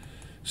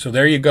 So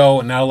there you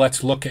go. Now let's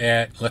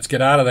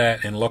get out of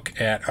that and look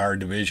at our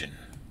division.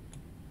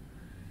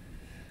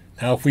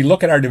 Now if we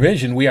look at our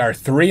division, we are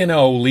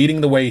 3-0,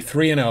 leading the way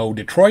 3-0.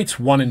 Detroit's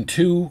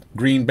 1-2,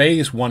 Green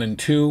Bay's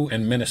 1-2,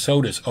 and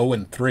Minnesota's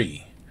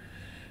 0-3.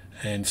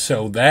 And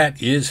so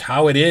that is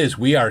how it is.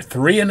 We are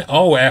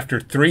 3-0 after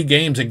 3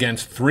 games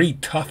against 3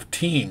 tough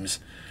teams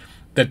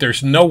that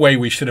there's no way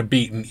we should have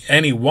beaten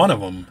any one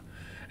of them,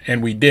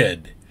 and we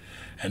did.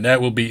 And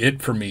that will be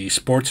it for me,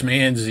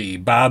 Sportsman Z,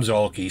 Bob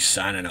Zolke,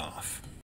 signing off.